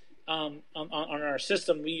lyrics on our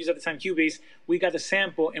system. We used at the time Cubase. We got the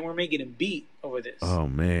sample, and we're making a beat over this. Oh,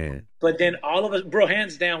 man. But then all of us, bro,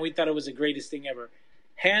 hands down, we thought it was the greatest thing ever.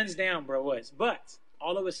 Hands down, bro, it was. But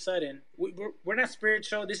all of a sudden, we're not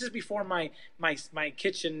spiritual. This is before my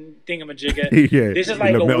kitchen thingamajigga. Yeah, this is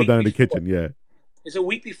like a week down in the before. kitchen. Yeah, it's a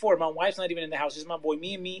week before. My wife's not even in the house. It's my boy,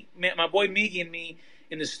 my boy Miggy and me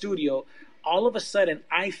in the studio. All of a sudden,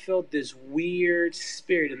 I felt this weird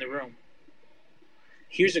spirit in the room.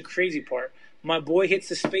 Here's the crazy part. My boy hits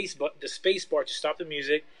the space bar to stop the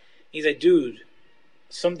music. He's like, "Dude,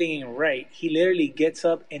 something ain't right." He literally gets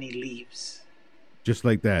up and he leaves. Just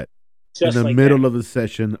like that. Just in the like middle that. of the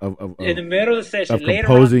session in the middle of the session, of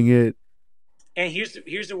composing it. And here's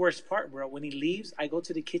the worst part, bro. When he leaves, I go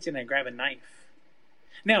to the kitchen and I grab a knife.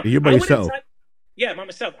 Now, you're by yourself. By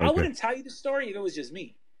myself. Okay. I wouldn't tell you the story if it was just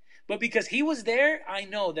me. But because he was there, I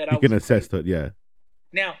know that you can assess that, yeah.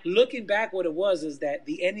 Now, looking back, what it was is that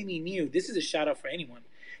the enemy knew. This is a shout out for anyone.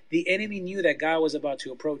 The enemy knew that God was about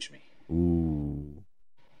to approach me. Ooh.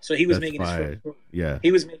 So he was making his first move. Yeah.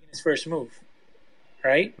 He was making his first move.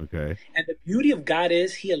 Right? Okay. And the beauty of God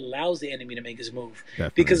is he allows the enemy to make his move.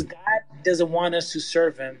 Definitely. Because God doesn't want us to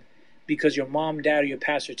serve him because your mom, dad, or your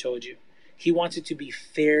pastor told you. He wants it to be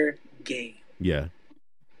fair game. Yeah.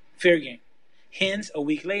 Fair game. Hence, a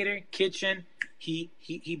week later, kitchen,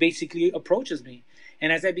 he basically approaches me,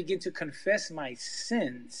 and as I begin to confess my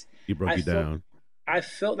sins, He broke I you felt down. I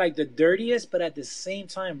felt like the dirtiest, but at the same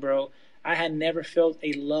time, bro, I had never felt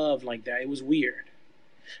a love like that. It was weird.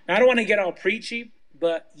 Now, I don't want to get all preachy,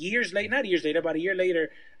 but years later, not years later, about a year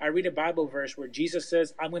later, I read a Bible verse where Jesus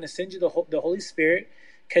says, I'm going to send you the Holy Spirit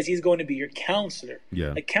because he's going to be your counselor.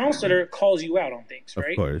 Yeah, A counselor calls you out on things, of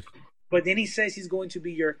right? course, But then he says he's going to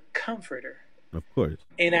be your comforter. of course.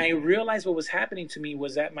 And I realized what was happening to me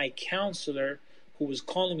was that my counselor, who was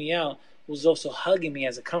calling me out, was also hugging me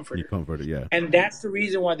as a You comforter. comforted, yeah. And that's the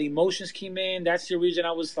reason why the emotions came in. That's the reason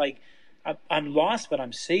I was like, I'm lost, but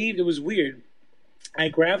I'm saved. It was weird. I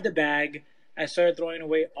grabbed a bag. I started throwing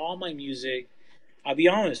away all my music. I'll be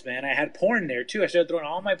honest, man. I had porn there too. I started throwing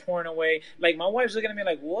all my porn away. Like my wife's looking at me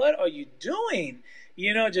like, "What are you doing?"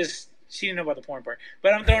 Just she didn't know about the porn part,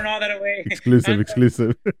 but I'm throwing all that away. Exclusive, I'm,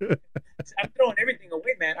 exclusive. I'm throwing everything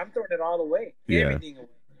away, man. I'm throwing it all away. Yeah. Everything away.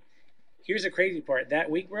 Here's the crazy part.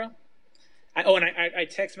 That week, bro. I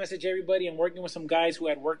text message everybody. I'm working with some guys who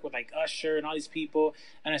had worked with like Usher and all these people,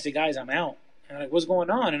 and I said, "Guys, I'm out." And they're like, "What's going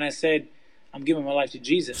on?" And I said, "I'm giving my life to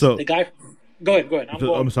Jesus." So The guy, go ahead, go ahead.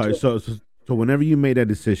 I'm sorry. So whenever you made that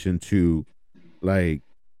decision to like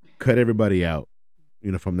cut everybody out,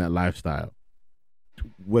 from that lifestyle,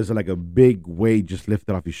 was it like a big weight just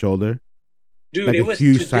lifted off your shoulder? dude, Like it a was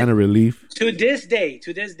huge sign of relief? to this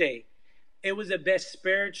day, it was the best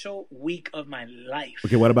spiritual week of my life.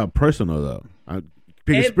 Okay, what about personal though?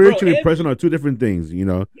 Because And, bro, spiritual and personal are two different things,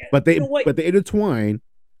 yeah, but you know what? they intertwine.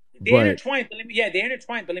 They But intertwined, but they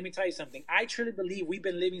intertwined. But let me tell you something. I truly believe we've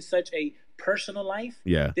been living such a personal life.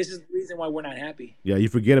 yeah, This is the reason why we're not happy. yeah, you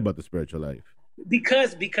forget about the spiritual life.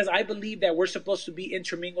 Because I believe that we're supposed to be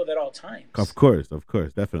intermingled at all times. Of course,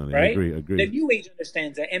 definitely. Right? I The agree. new age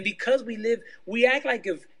understands that. And because we act like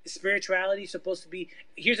if spirituality is supposed to be,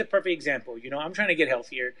 here's a perfect example. I'm trying to get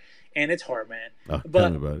healthier and it's hard, man. Oh, tell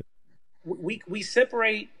But me about it. we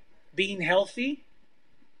separate being healthy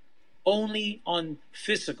only on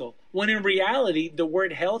physical. When in reality, the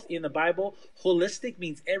word health in the Bible, holistic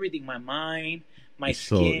means everything. My mind, my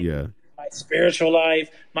So skin, yeah, my spiritual life,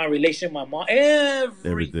 my relation, my mom,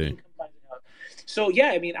 everything everything. combined out. So yeah,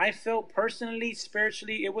 I mean, I felt personally,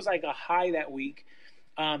 spiritually, it was like a high that week.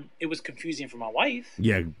 It was confusing for my wife.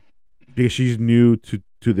 Yeah, because she's new to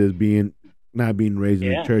this being not being raised in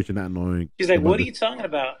the Yeah. church and not knowing She's like, about "What are the you talking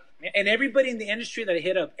about?" And everybody in the industry that I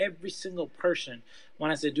hit up, every single person,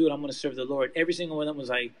 when I said, "Dude, I'm going to serve the Lord," every single one of them was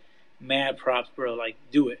like, "Mad props, bro! Like,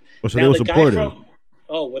 do it." Oh, so they Now were the guy supportive. from,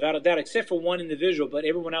 oh, without a doubt, except for one individual, but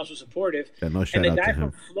everyone else was supportive. Yeah, no And shout the out to guy from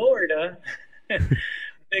him. Florida,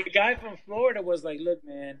 the guy from Florida was like, "Look,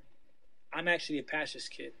 man, I'm actually a pastor's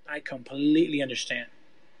kid. I completely understand.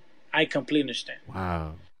 I completely understand."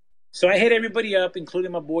 Wow. So I hit everybody up,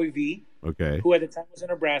 including my boy V, Okay. who at the time was in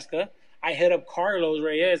Nebraska. I hit up Carlos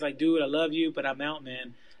Reyes, like, "Dude, I love you, but I'm out,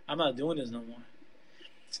 man. I'm not doing this no more."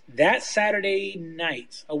 That Saturday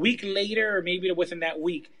night, a week later, or maybe within that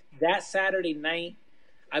week, that Saturday night,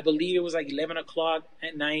 I believe it was like 11 o'clock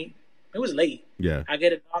at night. It was late. Yeah. I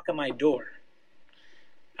get a knock on my door.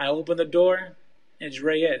 I open the door, and it's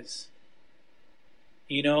Reyes.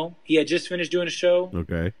 He had just finished doing a show.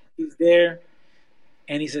 Okay. He's there,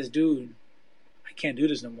 and he says, "Dude, I can't do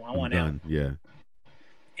this no more. I I'm want out." done. Yeah.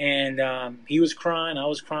 And he was crying. I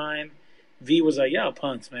was crying. V was like, "Y'all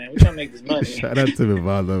punks, man. We're trying to make this money." Shout out to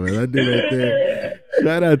Vivaldo, man. That dude right there.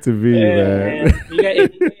 Shout out to V, Yeah, man. man.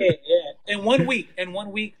 Yeah. In 1 week,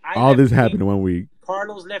 I All left this the happened game. in 1 week.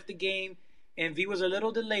 Carlos left the game, and V was a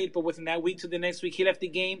little delayed, but within that week to the next week, he left the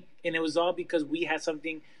game, and it was all because we had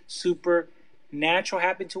something supernatural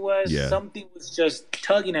happen to us. Yeah. Something was just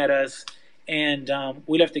tugging at us, and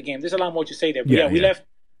we left the game. There's a lot more to say there, but Yeah, we yeah.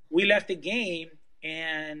 left the game,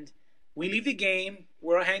 and we leave the game.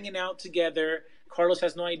 We're all hanging out together. Carlos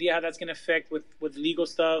has no idea how that's going to affect with legal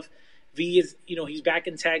stuff. V is, he's back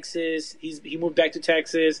in Texas. He moved back to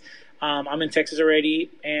Texas. I'm in Texas already,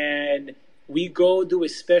 and we go do a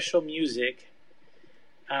special music.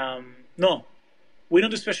 No, we don't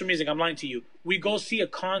do special music. I'm lying to you. We go see a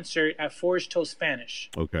concert at Forest Toe Spanish.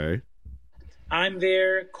 Okay. I'm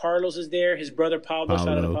there. Carlos is there. His brother Pablo. Shout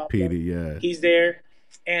out to Paulo, Pablo. Petey, yeah. He's there.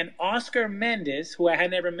 And Oscar Mendez, who I had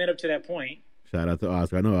never met up to that point, Shout out to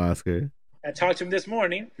Oscar. I know Oscar. I talked to him this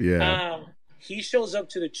morning. Yeah. He shows up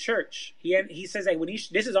to the church. He says like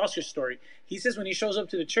this is Oscar's story. He says when he shows up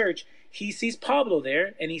to the church, he sees Pablo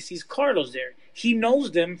there and he sees Carlos there. He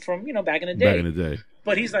knows them from back in the day. Back in the day.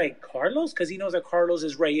 But he's like, "Carlos?" Because he knows that Carlos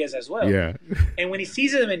is Reyes as well. Yeah. And when he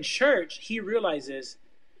sees him in church, he realizes,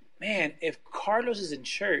 man, if Carlos is in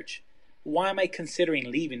church, why am I considering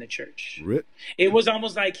leaving the church? Rip. It was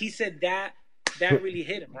almost like he said that really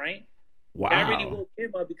hit him, right? That really Wow. woke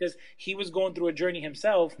him up because he was going through a journey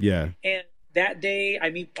himself. Yeah. And that day, I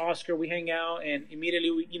meet Oscar, we hang out, and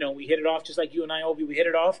immediately, we hit it off, just like you and I, Obi, we hit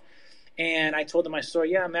it off. And I told him my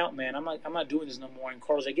story. Yeah, I'm out, man. I'm not doing this no more. And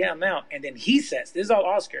Carl's like, yeah, I'm out. And then he says, this is all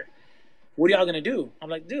Oscar. What are y'all gonna do? I'm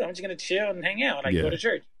like, dude, I'm just gonna chill and hang out, like go Yeah. to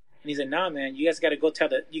church. And he's like, nah, man, you guys gotta go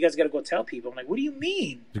tell people. I'm like, what do you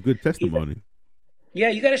mean? It's a good He's like, testimony. yeah,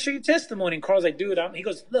 you gotta show your testimony. And Carl's like, dude, he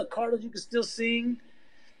goes, look, Carlos, you can still sing.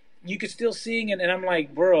 You can still sing. And I'm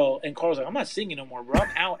like, bro. And Carl's like, I'm not singing no more, bro.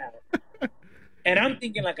 I'm out. And I'm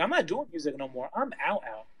thinking, like, I'm not doing music no more. I'm out.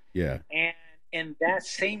 Yeah. And in that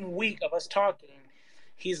same week of us talking,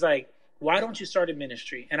 he's like, why don't you start a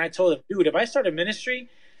ministry? And I told him, dude, if I start a ministry,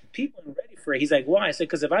 people are ready for it. He's like, why? I said,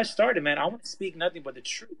 because if I started, man, I want to speak nothing but the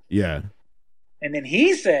truth. Yeah. And then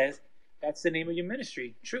he says, that's the name of your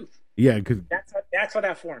ministry, truth. Yeah. Because That's how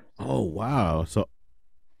that formed. oh wow, so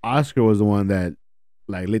Oscar was the one that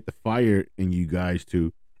like lit the fire in you guys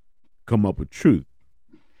to come up with truth,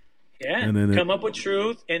 Yeah, and then come up with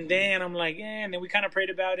truth. And then I'm like, yeah. And then we kind of prayed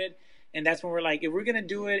about it. And that's when we're like, if we're going to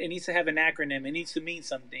do it, it needs to have an acronym. It needs to mean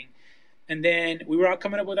something. And then we were all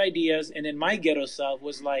coming up with ideas. And then my ghetto self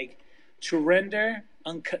was like, to render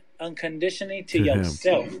unconditionally to him.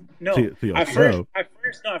 yourself. No, To yourself.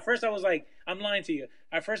 At first I was like, I'm lying to you.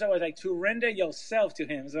 At first I was like, to render yourself to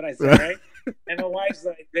him is what I said, right? And my wife's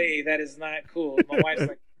like, babe, that is not cool. My wife's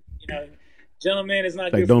like, gentleman, is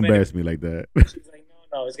not Like, good don't for men. embarrass me like that. She's like,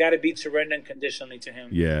 no, it's got to be surrender unconditionally to him.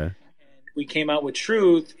 Yeah. And we came out with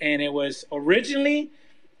truth, and it was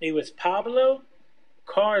Pablo,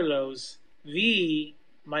 Carlos, V,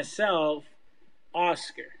 myself,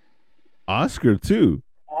 Oscar. Oscar too.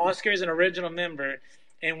 Oscar's an original member,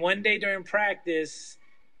 and one day during practice,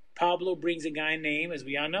 Pablo brings a guy named, as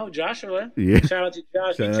we all know, Joshua. Yeah. Shout out to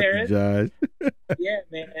Josh Shout out Gutierrez. to Josh. Yeah,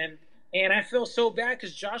 man. And I feel so bad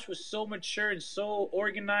because Josh was so mature and so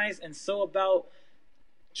organized and so about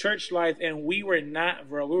church life, and we were not,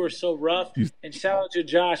 bro. We were so rough. And shout out to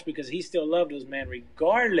Josh because he still loved us, man.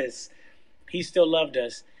 Regardless, he still loved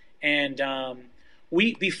us. And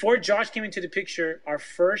we, before Josh came into the picture, our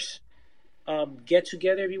first get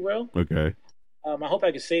together, if you will. Okay. I hope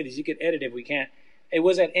I can say this. You can edit if we can't. It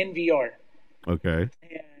was at NVR. Okay.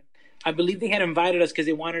 And I believe they had invited us because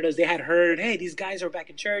they wanted us. They had heard, hey, these guys are back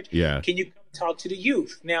in church. Yeah. Can you come talk to the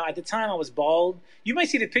youth? Now, at the time, I was bald. You might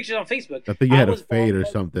see the pictures on Facebook. I think you had a was fade bald. or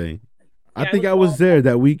something. Yeah, I think I was was there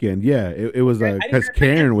that weekend. Yeah. It was Yeah, I didn't because have-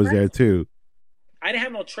 Karen was there too. I didn't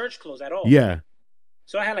have no church clothes at all. Yeah.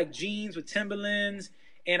 So I had like jeans with Timberlands,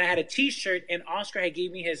 and I had a T-shirt, and Oscar had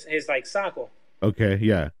gave me his like sacco, Okay.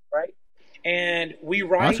 Yeah. right? And we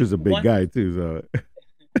ride. Oscar's a big guy too, so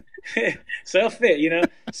So fit.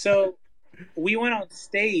 So we went on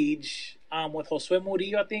stage with Josue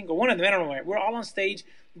Murillo, I think, or one of them. I don't know. We're all on stage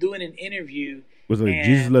doing an interview. was like And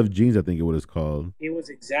Jesus Love Jeans, I think it was called. It was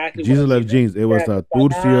exactly Jesus what Love Jeans. It was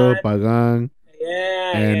Turcio, Pagan,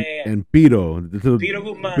 Yeah. and Piro. Piro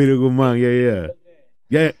Guzman. Piro Guzman. Yeah.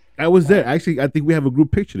 Yeah, I was there. Actually, I think we have a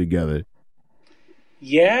group picture together.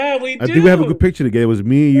 Yeah, we do. I think we have a good picture together. It was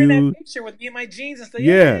me, You're in you. that picture with me and my jeans and stuff.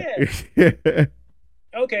 Yeah. Yeah.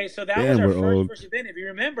 Okay, so that Damn, was we're our old. first event. If you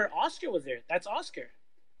remember, Oscar was there. That's Oscar.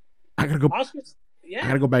 I gotta go. Oscar's, I yeah.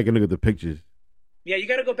 gotta go back and look at the pictures. Yeah, you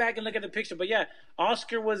got to go back and look at the picture. But yeah,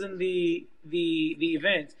 Oscar was in the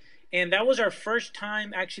event, and that was our first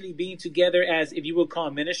time actually being together as, if you would call,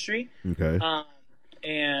 a ministry. Okay.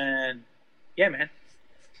 And yeah, man.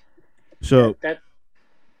 So, That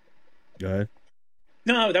go ahead.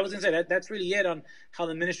 no, that was gonna say that. That's really it on how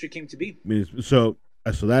the ministry came to be. I mean, so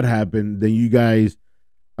that happened. Then you guys,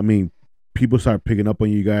 I mean, people start picking up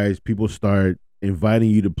on you guys. People start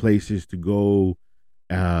inviting you to places to go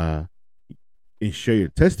and share your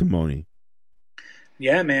testimony.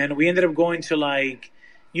 Yeah, man. We ended up going to, like,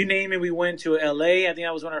 you name it. We went to LA. I think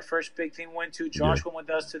that was one of our first big thing we went to. Josh went with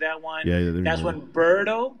us to that one. Yeah, That's when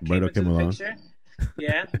Berto came into the along. picture.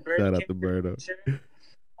 Yeah, Berto Shout out came to into the Berto. picture.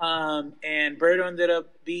 And Berto ended up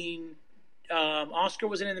being Oscar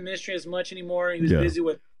wasn't in the ministry as much anymore. He was busy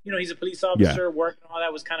with, he's a police officer, work and all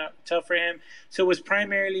that was kind of tough for him. So it was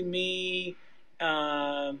primarily me,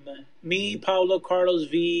 Paulo, Carlos,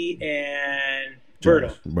 V, and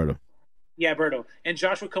Berto. Berto. Yeah, Berto. And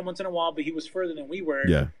Josh would come once in a while, but he was further than we were.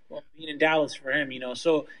 Yeah. Well, being in Dallas for him,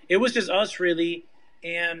 So it was just us, really.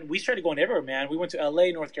 And we started going everywhere, man. We went to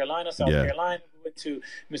L.A., North Carolina, South Carolina. We went to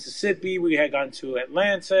Mississippi. We had gone to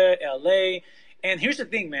Atlanta, L.A. And here's the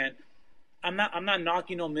thing, man. I'm not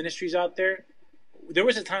knocking no ministries out there. there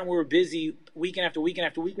was a time we were busy weekend after weekend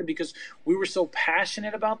after weekend because we were so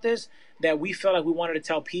passionate about this that we felt like we wanted to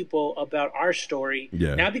tell people about our story.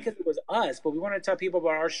 Yeah. Not because it was us, but we wanted to tell people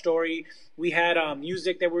about our story. We had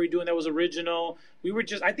music that we were doing that was original. We were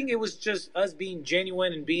just, I think it was just us being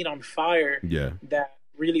genuine and being on fire Yeah. that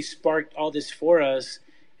really sparked all this for us.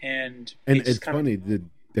 And And it just it's kind of, funny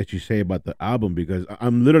that you say about the album because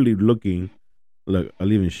I'm literally looking. Look,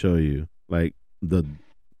 I'll even show you. Like the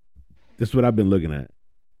this is what I've been looking at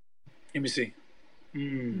let me see.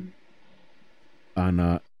 Mm.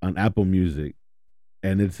 on Apple Music,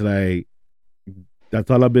 and it's like that's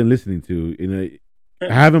all I've been listening to. You know,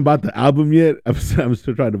 I haven't bought the album yet. I'm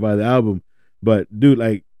still trying to buy the album, but dude,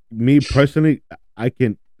 like me personally, I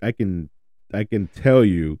can I can I can tell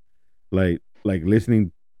you, like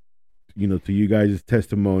listening, to you guys'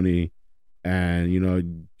 testimony,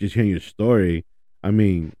 and just hearing your story. I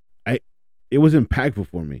mean, I it was impactful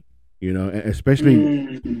for me, especially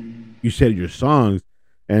Mm. you said your songs,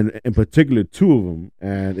 and in particular two of them,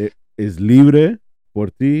 and it is Libre por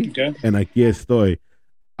ti Okay. and Aquí estoy.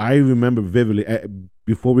 I remember vividly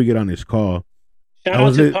before we get on this call. Shout I out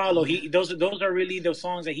was to Paulo. Those are really the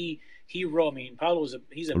songs that he wrote. I mean, he's a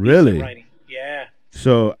beast at really writing. Yeah.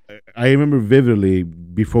 so. I remember vividly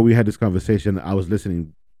before we had this conversation. I was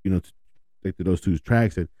listening, to those two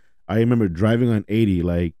tracks, and I remember driving on 80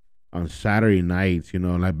 like on Saturday nights.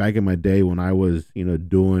 Like back in my day when I was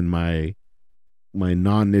doing my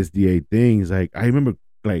non SDA things. Like I remember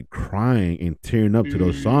like crying and tearing up to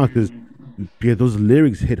those songs Mm. because those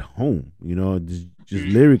lyrics hit home. Just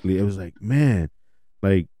lyrically, it was like, man,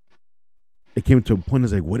 like it came to a point.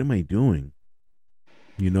 It's like, what am I doing?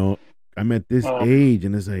 You know, I'm at this Um, age,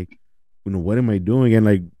 and it's like, what am I doing? And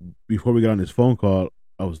like before we got on this phone call,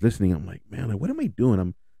 I was listening. I'm like, man, like what am I doing?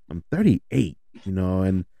 I'm 38.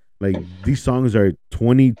 And like these songs are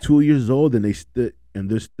 22 years old, and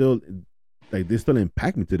they're still like they still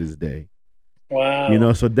impact me to this day.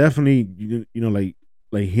 wow. So definitely,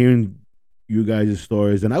 like hearing you guys'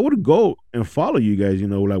 stories, and I would go and follow you guys.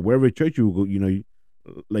 Like wherever church you would go,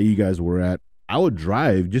 like you guys were at, I would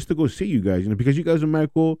drive just to go see you guys. Because you guys are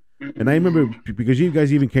mad cool. And I remember Mm. because you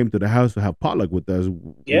guys even came to the house to have potluck with us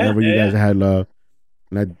Yeah, whenever you yeah, guys yeah.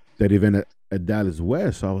 had that event at Dallas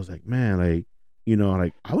West. So I was like, man, like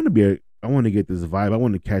like I want to get this vibe. I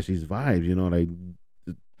want to catch these vibes. Like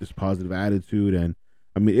this positive attitude, and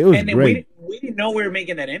I mean it was And then great. we didn't know we were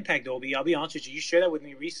making that impact, Obi. I'll be honest with you. You shared that with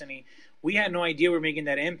me recently. We had no idea we were making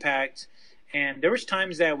that impact, and there was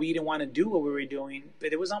times that we didn't want to do what we were doing,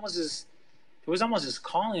 but it was almost this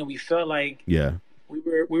calling. We felt like Yeah.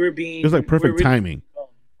 It was like we were perfect really. timing.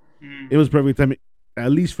 Mm. It was perfect timing,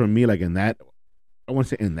 at least for me. Like in that, I want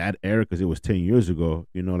to say in that era because it was 10 years ago.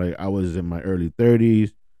 Like I was in my early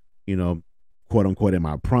 30s. You know, quote unquote in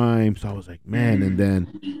my prime. So I was like, man. And then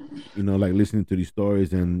Mm. like listening to these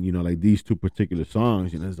stories and like these two particular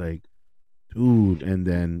songs. It's like, dude. And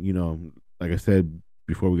then like I said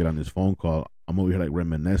before we get on this phone call, I'm over here like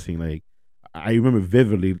reminiscing. Like I remember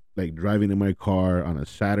vividly like driving in my car on a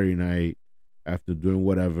Saturday night after doing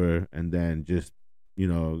whatever, and then just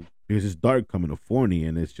because it's dark coming to Forney,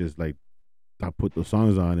 and it's just like I put those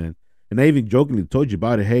songs on, and I even jokingly told you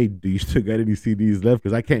about it. Hey, do you still got any CDs left?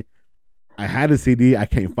 Because I can't. I had a CD. I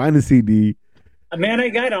can't find a CD. Man, I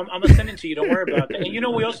got it. I'm gonna send it to you. Don't worry about that.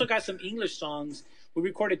 And we also got some English songs. We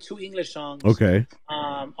recorded two English songs. Okay.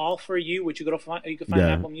 All for you, which you can find on Yeah.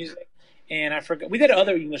 Apple Music. And I forgot we did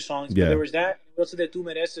other English songs, but there Yeah. was that. We also did Tu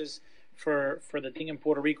Mereces for the thing in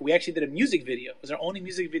Puerto Rico. We actually did a music video. It was our only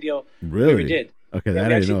music video we ever Really? did. Okay, Yeah, that we I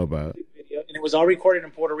didn't actually know did a about. music video, and it was all recorded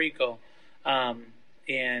in Puerto Rico. Um,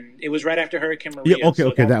 and it was right after Hurricane Yeah. Maria, Okay. so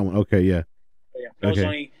Okay. That one. Okay. Yeah. that was Okay.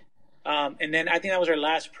 only. And then I think that was our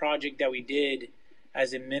last project that we did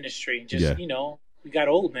as a ministry. Just Yeah. we got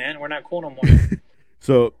old, man. We're not cool no more.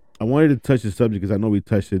 So I wanted to touch the subject because I know we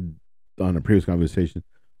touched it on a previous conversation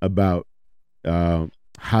about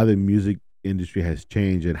how the music industry has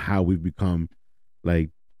changed and how we've become like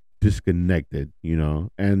disconnected,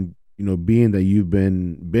 and being that you've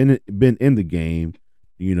been in the game,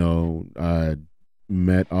 you know,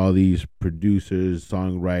 met all these producers,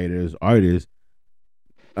 songwriters, artists,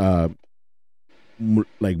 uh,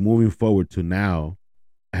 like moving forward to now,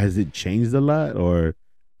 has it changed a lot, or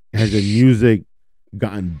has the music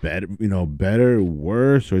gotten better, better,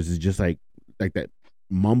 worse, or is it just like that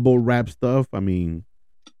mumble rap stuff? I mean,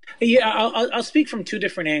 Yeah, I'll speak from two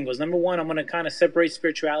different angles. Number one, I'm going to kind of separate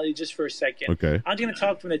spirituality just for a second. okay, I'm going to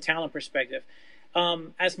talk from the talent perspective.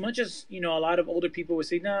 As much as a lot of older people would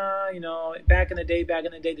say, nah, back in the day.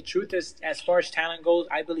 The truth is, as far as talent goes,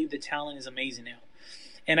 I believe the talent is amazing now.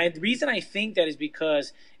 And the reason I think that is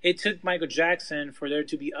because it took Michael Jackson for there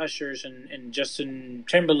to be Ushers and Justin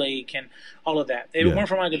Timberlake and all of that. If it Yeah. weren't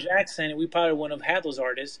for Michael Jackson, we probably wouldn't have had those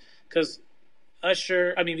artists because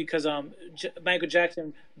because Michael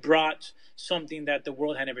Jackson brought something that the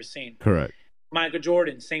world had never seen. Correct. Michael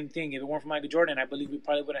Jordan, same thing. If it weren't for Michael Jordan, I believe we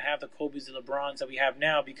probably wouldn't have the Kobe's, the LeBrons that we have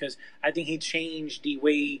now because I think he changed the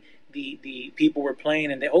way the people were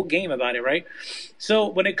playing and the whole game about it, right? So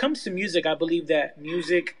when it comes to music, I believe that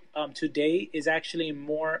music today is actually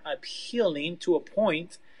more appealing to a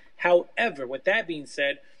point. However, with that being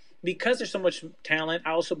said, because there's so much talent,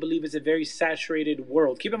 I also believe it's a very saturated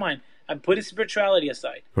world. Keep in mind, I'm putting spirituality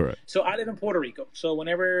aside. Correct. So I live in Puerto Rico. So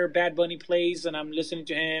whenever Bad Bunny plays and I'm listening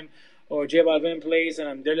to him, or J Balvin plays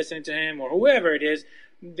and they're listening to him, or whoever it is,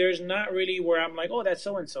 there's not really where I'm like, oh, that's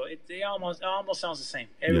so and so. It almost sounds the same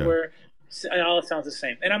Yeah. everywhere. It all sounds the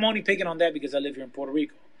same, and I'm only picking on that because I live here in Puerto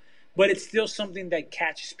Rico. But it's still something that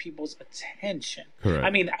catches people's attention. I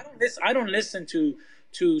Correct. mean, I don't listen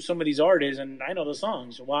to some of these artists, and I know the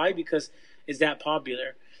songs. Why? Because it's that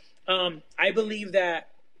popular. I believe that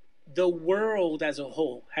the world as a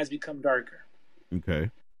whole has become darker.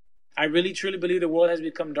 Okay. I really truly believe the world has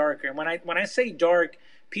become darker. And when I say dark,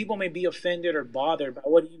 people may be offended or bothered by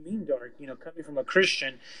what do you mean dark? Coming from a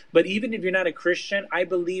Christian. But even if you're not a Christian, I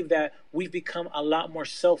believe that we've become a lot more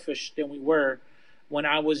selfish than we were when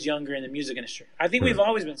I was younger in the music industry. I think we've Correct.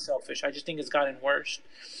 always been selfish. I just think it's gotten worse.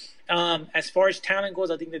 As far as talent goes,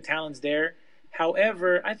 I think the talent's there.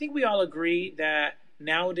 However, I think we all agree that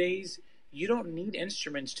nowadays you don't need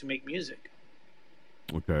instruments to make music.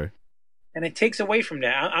 Okay. And it takes away from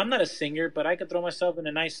that. I'm not a singer, but I could throw myself in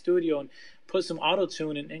a nice studio and put some auto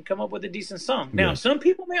tune and come up with a decent song. Now, Yeah. some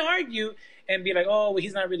people may argue and be like, "Oh, well,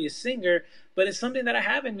 he's not really a singer," but it's something that I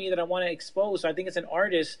have in me that I want to expose. So I think as an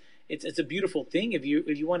artist, it's a beautiful thing if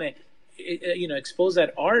you want to expose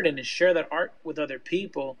that art and share that art with other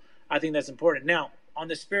people. I think that's important. Now, on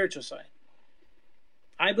the spiritual side,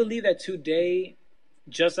 I believe that today,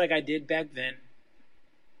 just like I did back then,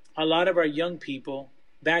 a lot of our young people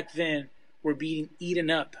back then were being eaten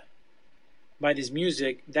up by this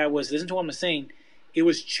music that was, listen to what I'm saying, it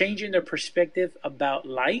was changing their perspective about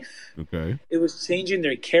life, Okay. it was changing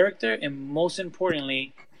their character, and most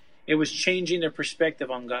importantly, it was changing their perspective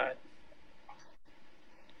on God.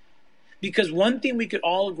 Because one thing we could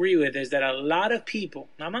all agree with is that a lot of people,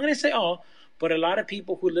 now I'm not going to say all, but a lot of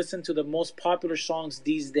people who listen to the most popular songs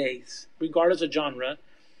these days, regardless of genre,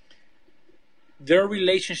 their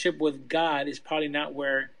relationship with God is probably not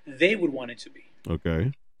where they would want it to be.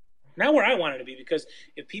 Okay. Not where I want it to be, because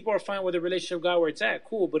if people are fine with the relationship with God where it's at,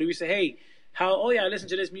 cool. But if we say, hey, oh yeah, I listen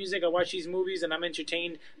to this music, I watch these movies, and I'm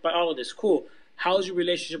entertained by all of this, cool. How's your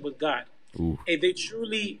relationship with God? Ooh. If they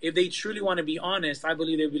truly want to be honest, I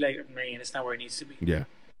believe they'd be like, man, it's not where it needs to be. Yeah.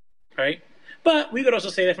 Right? But we could also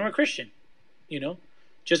say that from a Christian, you know?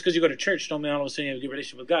 Just because you go to church don't mean all of a sudden you have a good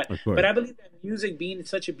relationship with God. Of course. But I believe that music being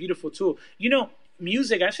such a beautiful tool.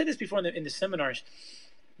 Music, I've said this before in the seminars,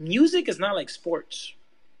 music is not like sports.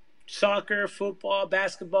 Soccer, football,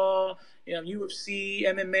 basketball, UFC,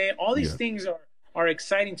 MMA, all these Yeah. things are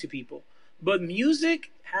exciting to people. But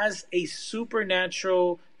music has a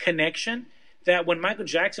supernatural connection that when Michael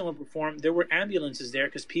Jackson would perform, there were ambulances there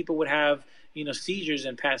because people would have, seizures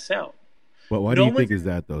and pass out. Well, why do No you one's think is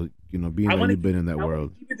that though? Being I that want to you've been give in that I want to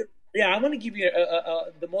world. give you I want to give you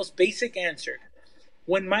the most basic answer.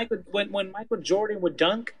 When Michael Jordan would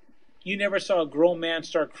dunk, you never saw a grown man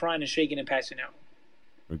start crying and shaking and passing out.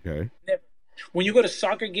 Okay. Never. When you go to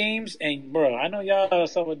soccer games, and bro, I know y'all are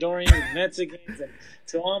Salvadorians, Mexicans, and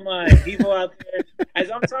Tuama, and people out there. As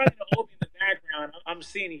I'm talking to Obi in the background, I'm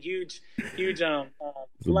seeing a huge It's a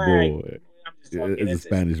flag. bull. I'm just talking. It's a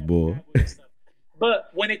Spanish bull.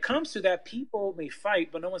 But when it comes to that, people may fight,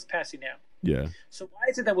 but no one's passing out. Yeah. So why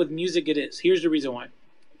is it that with music it is? Here's the reason why.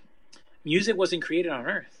 Music wasn't created on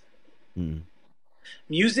Earth. Mm.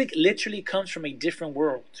 Music literally comes from a different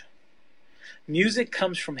world. Music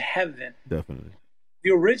comes from heaven. Definitely.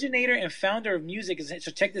 The originator and founder of music is,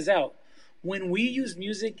 so check this out. When we use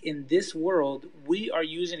music in this world, we are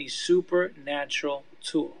using a supernatural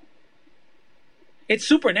tool. It's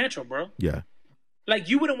supernatural, bro. Yeah. Like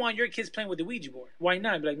you wouldn't want your kids playing with the Ouija board. Why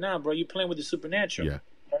not? Be like, nah, bro, you're playing with the supernatural. Yeah.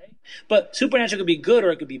 Right? But supernatural could be good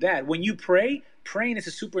or it could be bad. When you pray, praying is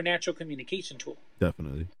a supernatural communication tool.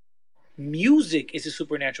 Definitely. Music is a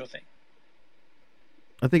supernatural thing.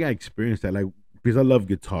 I think I experienced that, like, because I love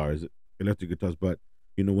guitars, electric guitars, but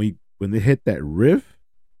when they hit that riff,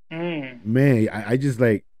 man, I just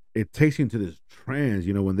like it takes you into this trance.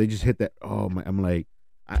 When they just hit that, oh my, I'm like,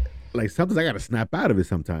 like sometimes I gotta snap out of it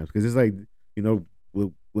sometimes because it's like,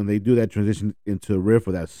 with when they do that transition into a riff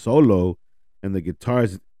or that solo, and the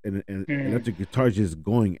guitars and Mm. electric guitars just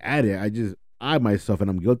going at it, I myself, and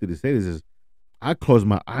I'm guilty to say this, is I close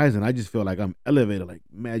my eyes and I just feel like I'm elevated, like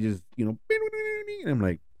man, just and I'm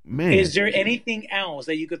like, Is man, there anything else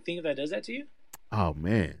that you could think of that does that to you? oh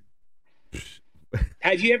man,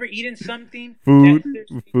 Have you ever eaten something that food,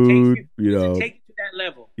 seriously takes you? food, Does it take you to that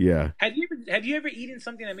level? yeah, Have you ever eaten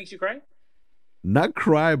something that makes you cry? not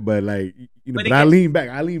cry, but like But but it gets you. I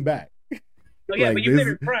lean back, Oh yeah, but like you've this.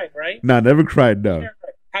 never cried, right? Nah, never cried. You've No, never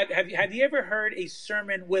cried. Have you ever heard a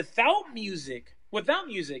sermon without music? Without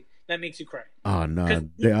music that makes you cry? oh no, Because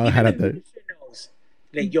they all even had the at the minister knows.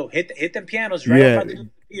 Like, yo, hit them pianos right up yeah, out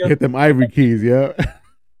the hit them hit ivory that keys, yeah.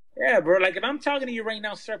 Yeah, bro. Like if I'm talking to you right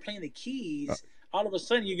now, start playing the keys, all of a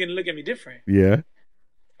sudden you're gonna look at me different, Yeah,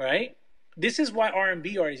 right? This is why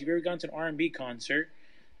R&B artists. If you've ever gone to an R&B concert,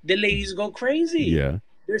 the ladies go crazy. yeah,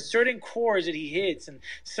 There's certain chords that he hits and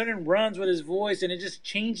certain runs with his voice, and it just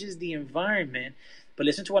changes the environment. But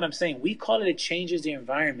listen to what I'm saying. We call it changes the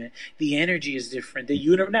environment. The energy is different. The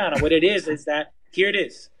universe. Now, what it is that here it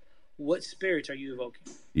is. What spirits are you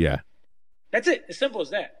evoking? yeah, That's it. As simple as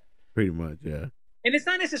that. pretty much, yeah, And it's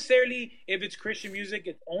not necessarily if it's Christian music,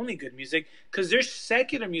 it's only good music, because there's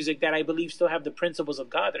secular music that I believe still have the principles of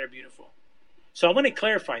God that are beautiful. So I want to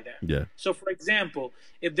clarify that. yeah. So, for example,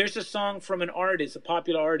 if there's a song from an artist, a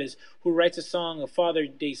popular artist, who writes a song, a Father's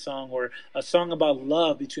Day song, or a song about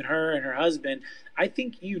love between her and her husband, I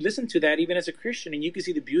think you listen to that even as a Christian and you can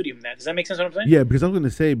see the beauty in that. Does that make sense what I'm saying? Yeah, because I was gonna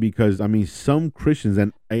say, because I mean some Christians,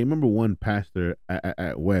 and I remember one pastor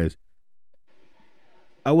at West.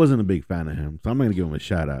 I wasn't a big fan of him, so I'm not gonna give him a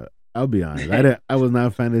shout out. I'll be honest. I was not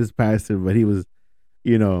a fan of this pastor, but he was,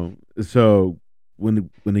 So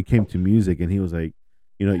when it came to music, and he was like,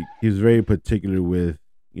 he was very particular with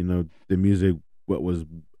the music, what was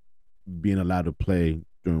being allowed to play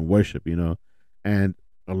during worship, and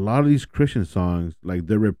a lot of these Christian songs, like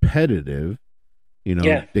they're repetitive.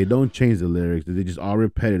 Yeah. They don't change the lyrics; they just are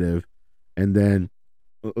repetitive, and then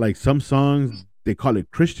like some songs they call it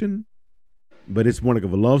Christian, but it's more like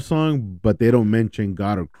of a love song, but they don't mention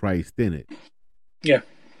God or Christ in it. Yeah.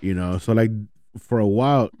 So like for a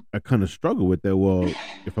while I kind of struggled with that. Well,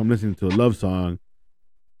 if I'm listening to a love song,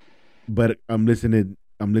 but I'm listening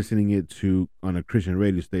it to on a Christian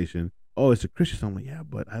radio station. Oh, it's a Christian song. I'm like, yeah,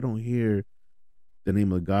 but I don't hear the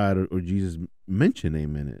name of God or Jesus mentioned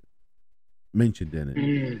in it.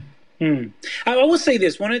 Mm. Mm. I will say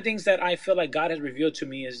this. One of the things that I feel like God has revealed to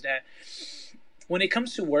me is that when it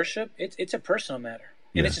comes to worship, it's a personal matter.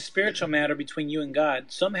 And Yeah, it's a spiritual matter between you and God.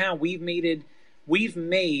 Somehow we've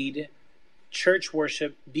made church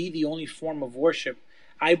worship be the only form of worship.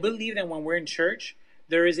 I believe that when we're in church,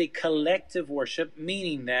 there is a collective worship,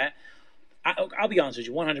 meaning that I'll be honest with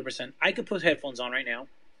you, 100%. I could put headphones on right now,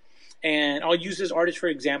 and I'll use this artist for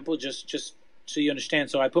example, just so you understand.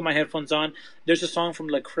 So I put my headphones on. There's a song from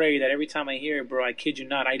Lecrae that every time I hear it, bro, I kid you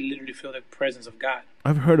not, I literally feel the presence of God.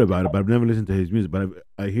 I've heard about it, but I've never listened to his music. But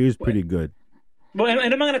I hear it's pretty good. Well, and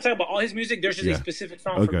I'm not going to talk about all his music. There's just a Yeah. specific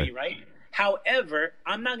song for Okay. me, right? However,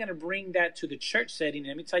 I'm not going to bring that to the church setting. And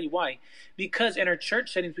let me tell you why. Because in our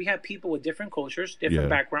church settings, we have people with different cultures, different Yeah.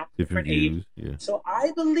 backgrounds, Different different age. views. Yeah. So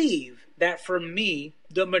I believe that for me,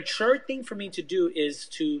 the mature thing for me to do is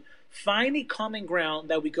to find a common ground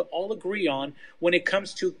that we could all agree on when it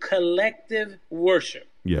comes to collective worship.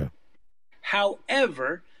 Yeah.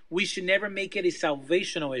 However, we should never make it a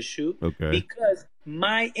salvational issue Okay. because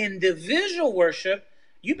my individual worship,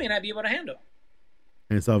 you may not be able to handle.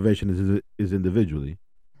 And salvation is individually.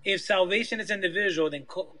 If salvation is individual, then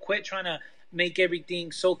quit trying to make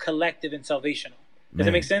everything so collective and salvational. Does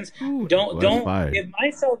that make Man. sense? Ooh, Don't well, that's don't. fire. If my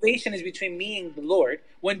salvation is between me and the Lord,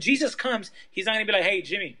 when Jesus comes, He's not gonna be like, "Hey,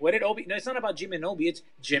 Jimmy, what did Obi?" No, it's not about Jimmy and Obi. It's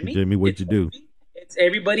Jimmy. Jimmy, what'd It's you do? Obi. It's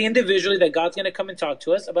everybody individually that God's gonna come and talk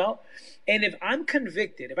to us about. And if I'm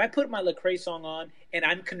convicted, if I put my Lecrae song on and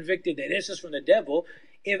I'm convicted that this is from the devil,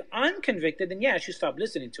 if I'm convicted, then yeah, I should stop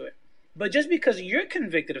listening to it. But just because you're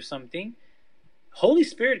convicted of something, Holy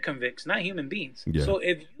Spirit convicts, not human beings. Yeah. So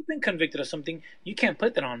if you've been convicted of something, you can't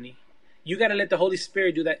put that on me. You got to let the Holy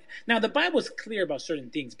Spirit do that. Now, the Bible is clear about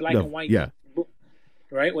certain things, black No, and white, yeah.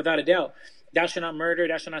 right? Without a doubt. Thou shalt not murder,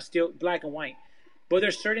 thou shalt not steal, black and white. But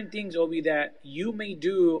there's certain things, Obi, that you may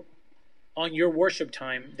do on your worship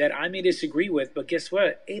time that I may disagree with, but guess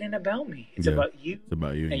what? It ain't about me. It's Yeah. about you. It's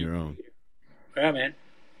about you and your own. Creator. Yeah, man.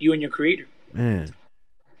 You and your creator. Man,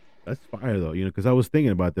 that's fire though. Because I was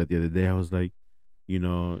thinking about that the other day. I was like, you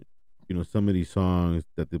know, some of these songs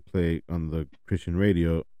that they play on the Christian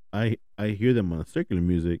radio, I hear them on secular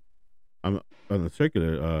music. I'm on a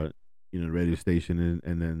circular radio station,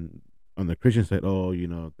 and then on the Christian side, oh,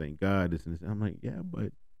 thank God, this and this. I'm like, yeah,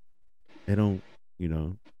 but they don't, you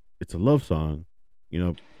know, it's a love song. It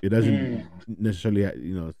Mm. doesn't necessarily,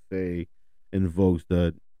 say invokes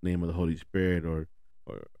the name of the Holy Spirit or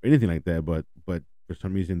anything like that. But for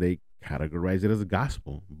some reason they categorize it as a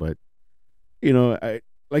gospel. But I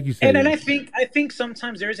like you said, And I think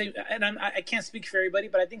sometimes there is and I can't speak for everybody,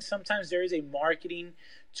 but I think sometimes there is a marketing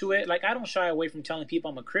to it. Like I don't shy away from telling people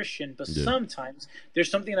I'm a Christian, but yeah, sometimes there's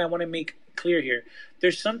something I want to make clear here.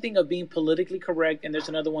 There's something of being politically correct, and there's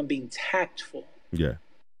another one being tactful. yeah,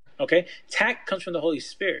 Okay, tact comes from the Holy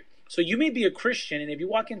Spirit. So you may be a Christian, and if you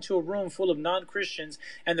walk into a room full of non-Christians,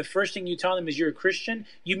 and the first thing you tell them is you're a Christian,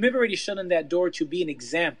 you may have already shut in that door to be an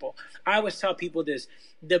example. I always tell people this: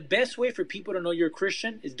 the best way for people to know you're a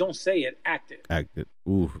Christian is don't say it, act it. acted.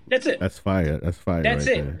 Ooh, That's it. that's fire. That's fire That's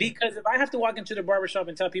right it. there. Because if I have to walk into the barbershop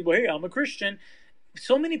and tell people, "Hey, I'm a Christian,"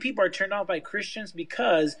 so many people are turned off by Christians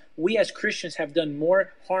because we as Christians have done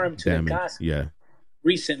more harm to the Damage. gospel Yeah,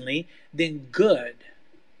 recently than good.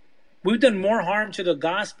 We've done more harm to the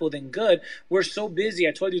gospel than good. We're so busy.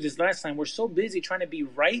 I told you this last time. We're so busy trying to be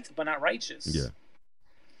right, but not yeah, righteous.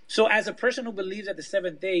 So, as a person who believes that the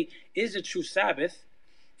seventh day is a true Sabbath,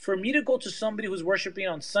 for me to go to somebody who's worshiping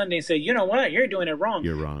on Sunday and say, you know what, you're doing it wrong,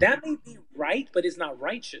 you're wrong. that may be right, but it's not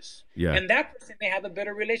righteous. Yeah, And that person may have a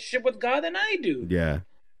better relationship with God than I do. yeah.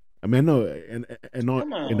 I mean, I know,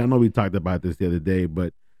 Come and I on. know we talked about this the other day,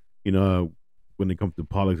 but you know, when it comes to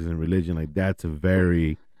politics and religion, like that's a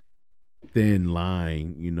very thin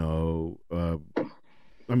line. I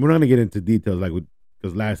mean, we're not gonna get into details like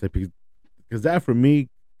because last episode, because that for me,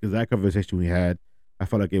 because that conversation we had, I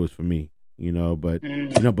felt like it was for me. But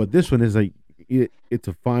Mm. but this one is like it's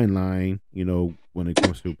a fine line. When it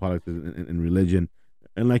comes to politics and religion,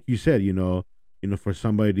 and like you said, for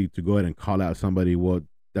somebody to go ahead and call out somebody, well,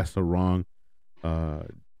 that's the wrong uh,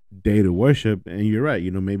 day to worship. And you're right.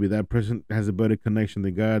 Maybe that person has a better connection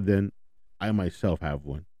to God than I myself have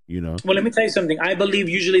one. Well, let me tell you something. I believe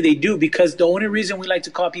usually they do because the only reason we like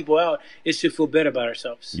to call people out is to feel better about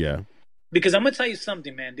ourselves. Yeah. Because I'm gonna tell you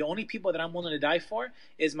something, man. The only people that I'm willing to die for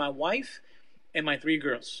is my wife and my three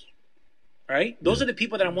girls. Right? Those Yeah. are the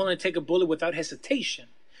people that I'm willing to take a bullet without hesitation.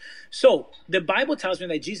 So the Bible tells me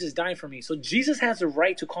that Jesus died for me. So Jesus has the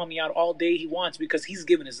right to call me out all day he wants because he's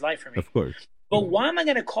given his life for me. Of course. But why am I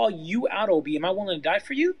gonna call you out, Obi? Am I willing to die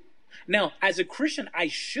for you? Now, as a Christian, I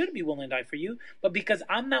should be willing to die for you, but because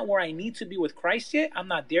I'm not where I need to be with Christ yet, I'm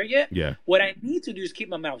not there yet. Yeah. What I need to do is keep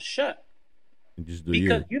my mouth shut. And just do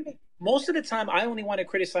Because you. most of the time, I only want to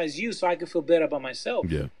criticize you so I can feel better about myself.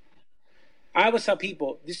 Yeah. I always tell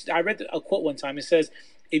people this. I read a quote one time. It says,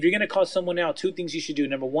 "If you're going to call someone out, two things you should do.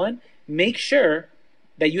 Number one, make sure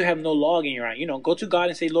that you have no log in your eye. Go to God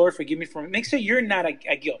and say, Lord, forgive me for. Make sure you're not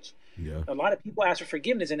at guilt. Yeah. A lot of people ask for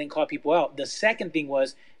forgiveness and then call people out. The second thing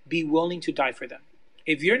was be willing to die for them.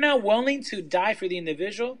 If you're not willing to die for the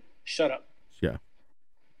individual, shut up. Yeah.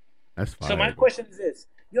 That's So my fire. question is this: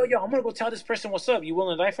 yo, I'm gonna go tell this person what's up. You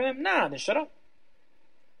willing to die for them? Nah, then shut up.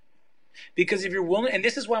 Because if you're willing, and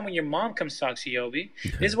this is why when your mom comes talk to you, Obi,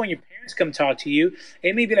 this is when your parents come talk to you,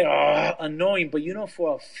 it may be like, oh, annoying, but you know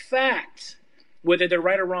for a fact, whether they're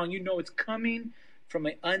right or wrong, you know it's coming from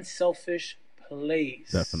an unselfish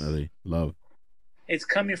place. Definitely. Love. It's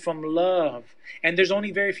coming from love. And there's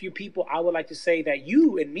only very few people I would like to say that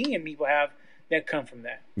you and me and people have that come from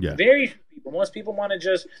that. Yeah. Very few people. Most people want to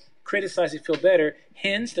just criticize and feel better,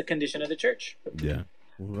 hence the condition of the church. Yeah.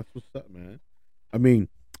 Well, that's what's up, man. I mean,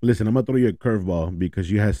 listen, I'm gonna throw you a curveball because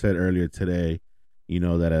you had said earlier today, that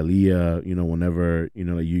Aaliyah, whenever,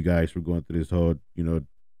 like you guys were going through this whole,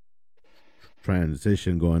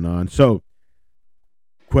 transition going on. So,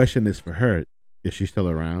 question is for her: is she still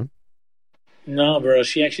around? No, bro,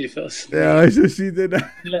 she actually fell asleep. Yeah, so she did not.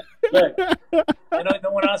 Look, I know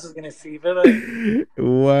no one else is gonna see, but like,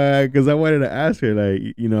 Why? Because I wanted to ask her,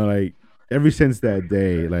 like, like ever since that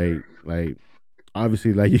day, like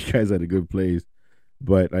obviously, like you guys had a good place,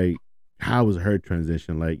 but like, how was her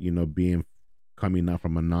transition? Like, being coming out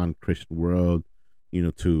from a non-Christian world,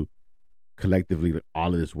 to collectively like,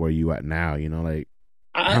 all of this where you at now, like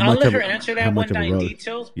how I'll much let of her answer how that one much of a night in road?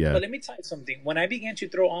 details. Yeah, But let me tell you something. When I began to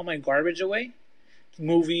throw all my garbage away,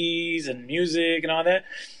 movies and music and all that,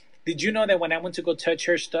 did you know that when I went to go touch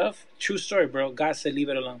her stuff, true story, bro, God said leave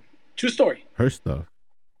it alone. True story. her stuff.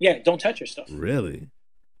 Yeah, don't touch her stuff. Really?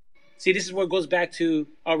 See, this is where it goes back to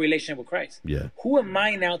our relationship with Christ. Yeah. Who am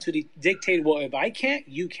I now to dictate, well, if I can't,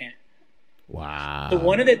 you can't? So Wow.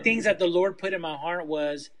 one of the things that the Lord put in my heart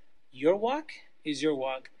was your walk is your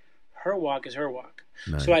walk. Her walk is her walk.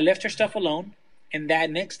 Nice. So I left her stuff alone. And that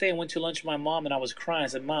next day, I went to lunch with my mom, and I was crying. I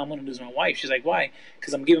said, "Mom, I'm gonna lose my wife." She's like, "Why?"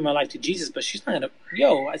 Because I'm giving my life to Jesus, but she's not gonna.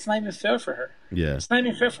 Yo, it's not even fair for her. Yeah. It's not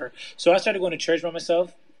even fair for her. So I started going to church by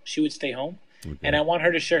myself. She would stay home, and Okay. I want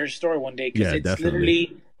her to share her story one day because Yeah, it's definitely.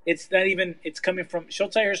 literally, it's not even. It's coming from. She'll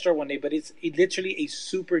tell her story one day, but it's literally a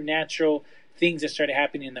supernatural things that started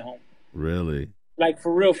happening in the home. Really. Like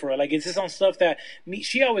for real, for real. Like it's just on stuff that me.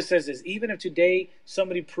 She always says this. Even if today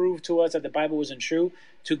somebody proved to us that the Bible wasn't true,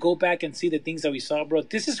 to go back and see the things that we saw, bro.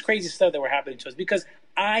 This is crazy stuff that were happening to us because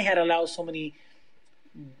I had allowed so many.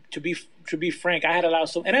 To be to be frank, I had allowed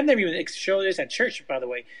so, and I've never even showed this at church. By the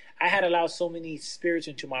way, I had allowed so many spirits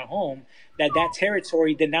into my home that that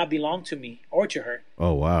territory did not belong to me or to her.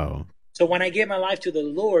 Oh wow. So when I gave my life to the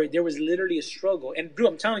Lord, there was literally a struggle. And dude,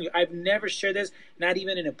 I'm telling you, I've never shared this, not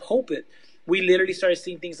even in a pulpit. We literally started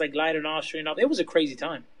seeing things like light and off, straight off. It was a crazy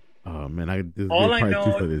time. Oh man, I this will be All I part two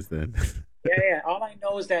know, for this then. yeah, yeah. All I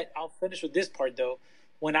know is that I'll finish with this part though.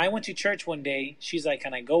 When I went to church one day, she's like,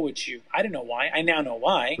 "Can I go with you?" I didn't know why. I now know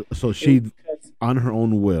why. So It was she, on her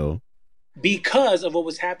own will, because of what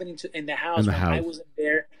was happening in the in house the when I house. wasn't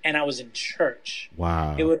there and I was in church. It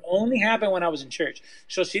Wow. would only happen when I was in church.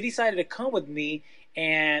 So she decided to come with me,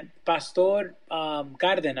 and Pastor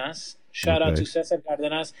Cardenas, shout out to Okay. Cesar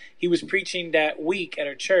Cardenas, he was preaching that week at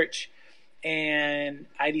our church, and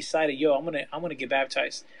I decided, yo, I'm gonna get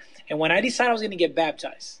baptized. And when I decided I was gonna get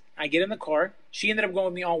baptized, I get in the car. She ended up going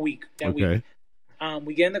with me all week that week. Okay.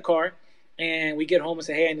 We get in the car and we get home and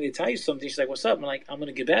say, hey, I need to tell you something. She's like, what's up? I'm like, I'm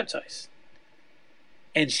gonna get baptized.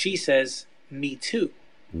 And she says, "Me too."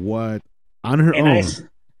 What? On her And I, own.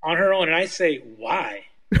 on her own, and I say, "Why?"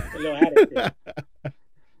 A little attitude.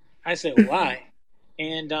 I said, "Why?"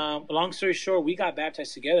 And long story short, we got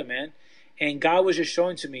baptized together, man. And God was just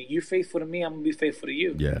showing to me, "You're faithful to me. I'm gonna be faithful to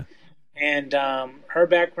you." Yeah. And her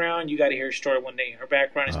background, you got to hear her story one day. Her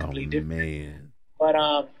background is Oh completely different. man.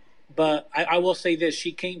 But I will say this: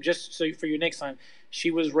 she came just so for your next time.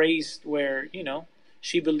 She was raised where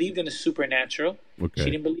she believed in the supernatural. She Okay.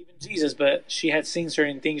 didn't believe in Jesus, but she had seen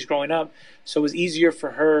certain things growing up, so it was easier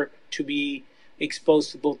for her to be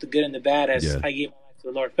exposed to both the good and the bad. As Yeah. I gave my life to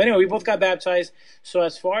the Lord. But anyway, we both got baptized. So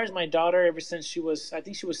as far as my daughter, ever since she was, I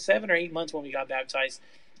think she was 7 or 8 months when we got baptized,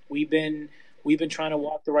 we've been we've been trying to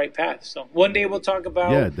walk the right path. So one day we'll talk Yeah,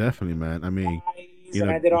 about definitely, man. I mean, whys you and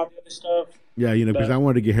know, I did all the other stuff. yeah, because But I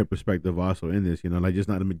wanted to get her perspective also in this, like just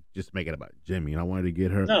not to just make it about Jimmy. I wanted to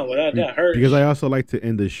get her no, without that hurt. because I also like to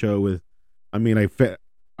end the show with, I mean, I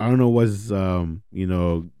don't know what's,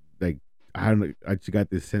 like I don't know, I just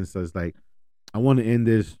got this sense that's like I want to end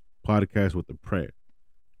this podcast with a prayer,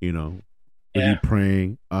 you know, with you Yeah.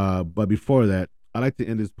 praying. But before that, I like to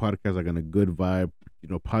end this podcast like on a good vibe,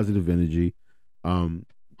 positive energy. Um,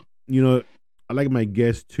 you know, I like my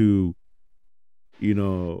guests to, you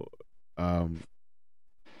know, um,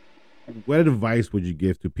 what advice would you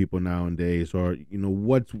give to people nowadays, or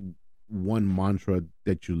what's one mantra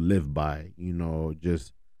that you live by?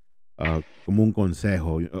 Just como un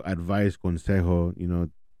consejo, advice, consejo,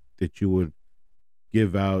 that you would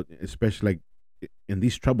give out, especially like in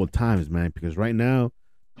these troubled times, man. Because right now,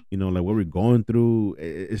 like what we're going through,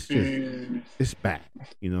 it's just Mm, it's bad.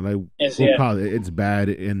 Like yes, we'll yeah, call it, it's bad,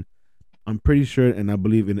 and I'm pretty sure, and I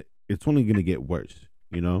believe in it, it's only gonna get worse.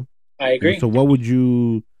 I agree. So what would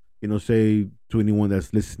you, say to anyone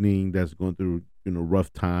that's listening that's going through,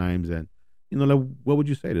 rough times, and like what would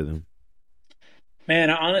you say to them? Man,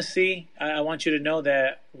 honestly, I want you to know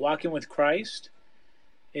that walking with Christ,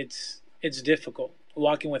 it's difficult.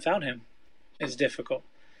 Walking without Him is difficult.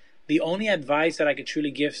 The only advice that I could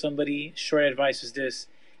truly give somebody, short advice, is this: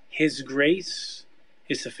 His grace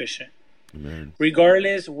is sufficient. Amen.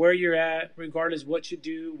 Regardless where you're at, regardless what you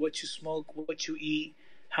do, what you smoke, what you eat,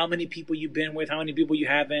 how many people you've been with, how many people you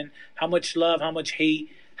haven't, how much love, how much hate,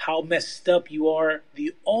 how messed up you are.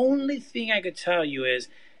 The only thing I could tell you is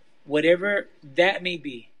whatever that may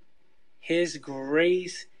be, His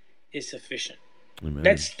grace is sufficient. Amen.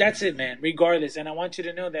 That's it, man. Regardless, and I want you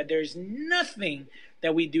to know that there's nothing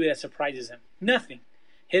that we do that surprises Him. Nothing.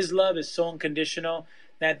 His love is so unconditional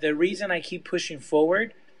that the reason I keep pushing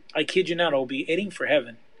forward, I kid you not, I'll be heading for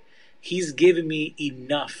heaven. He's given me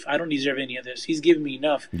enough. I don't deserve any of this. He's given me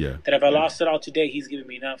enough Yeah. that if I lost it all today, He's given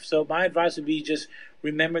me enough. So my advice would be just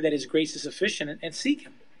remember that His grace is sufficient and seek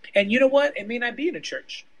Him. And you know what? It may not be in a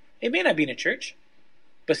church. It may not be in a church,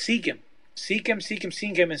 but seek Him. Seek Him, seek Him,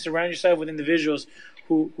 seek Him, and surround yourself with individuals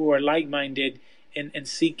who are like minded and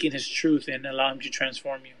seeking His truth and allow Him to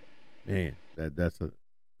transform you. Man, that's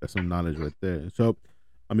some knowledge right there. So,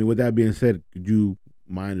 I mean, with that being said, could you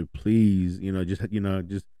mind to please,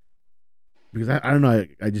 just because I don't know,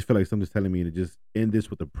 I just feel like something's telling me to just end this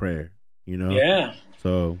with a prayer. You know, Yeah.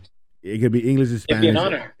 so it could be English and It'd be an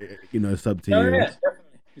Spanish. honor. It's up to Oh, you. yeah, definitely.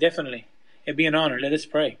 Definitely. It'd be an honor. Let us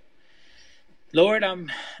pray. Lord, I'm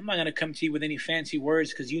not going to come to you with any fancy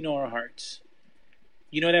words because you know our hearts.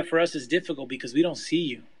 You know that for us is difficult because we don't see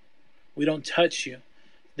you. We don't touch you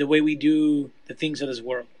the way we do the things of this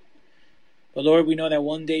world. But Lord, we know that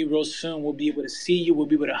one day, real soon, we'll be able to see you, we'll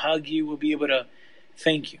be able to hug you, we'll be able to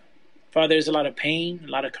thank you. Father, there's a lot of pain, a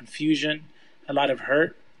lot of confusion, a lot of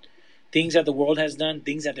hurt, things that the world has done,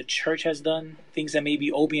 things that the church has done, things that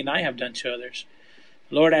maybe Obi and I have done to others.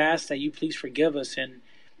 Lord, I ask that you please forgive us and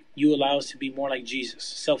you allow us to be more like Jesus,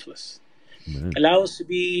 selfless. Man, Allow us to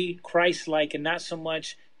be Christ like and not so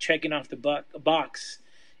much checking off the box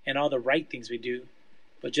and all the right things we do,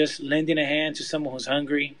 but just lending a hand to someone who's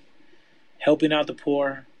hungry, helping out the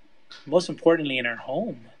poor, most importantly, in our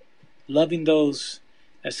home, loving those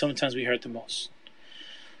that sometimes we hurt the most.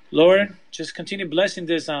 Lord, just continue blessing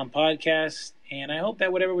this podcast, and I hope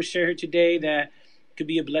that whatever we share here today that could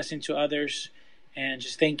be a blessing to others. And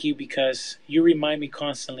just thank you because you remind me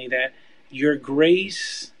constantly that your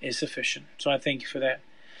grace is sufficient. So I thank you for that.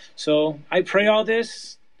 So I pray all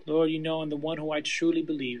this, Lord, you know, in the one who I truly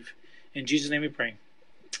believe. In Jesus' name we pray.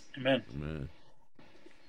 Amen. man.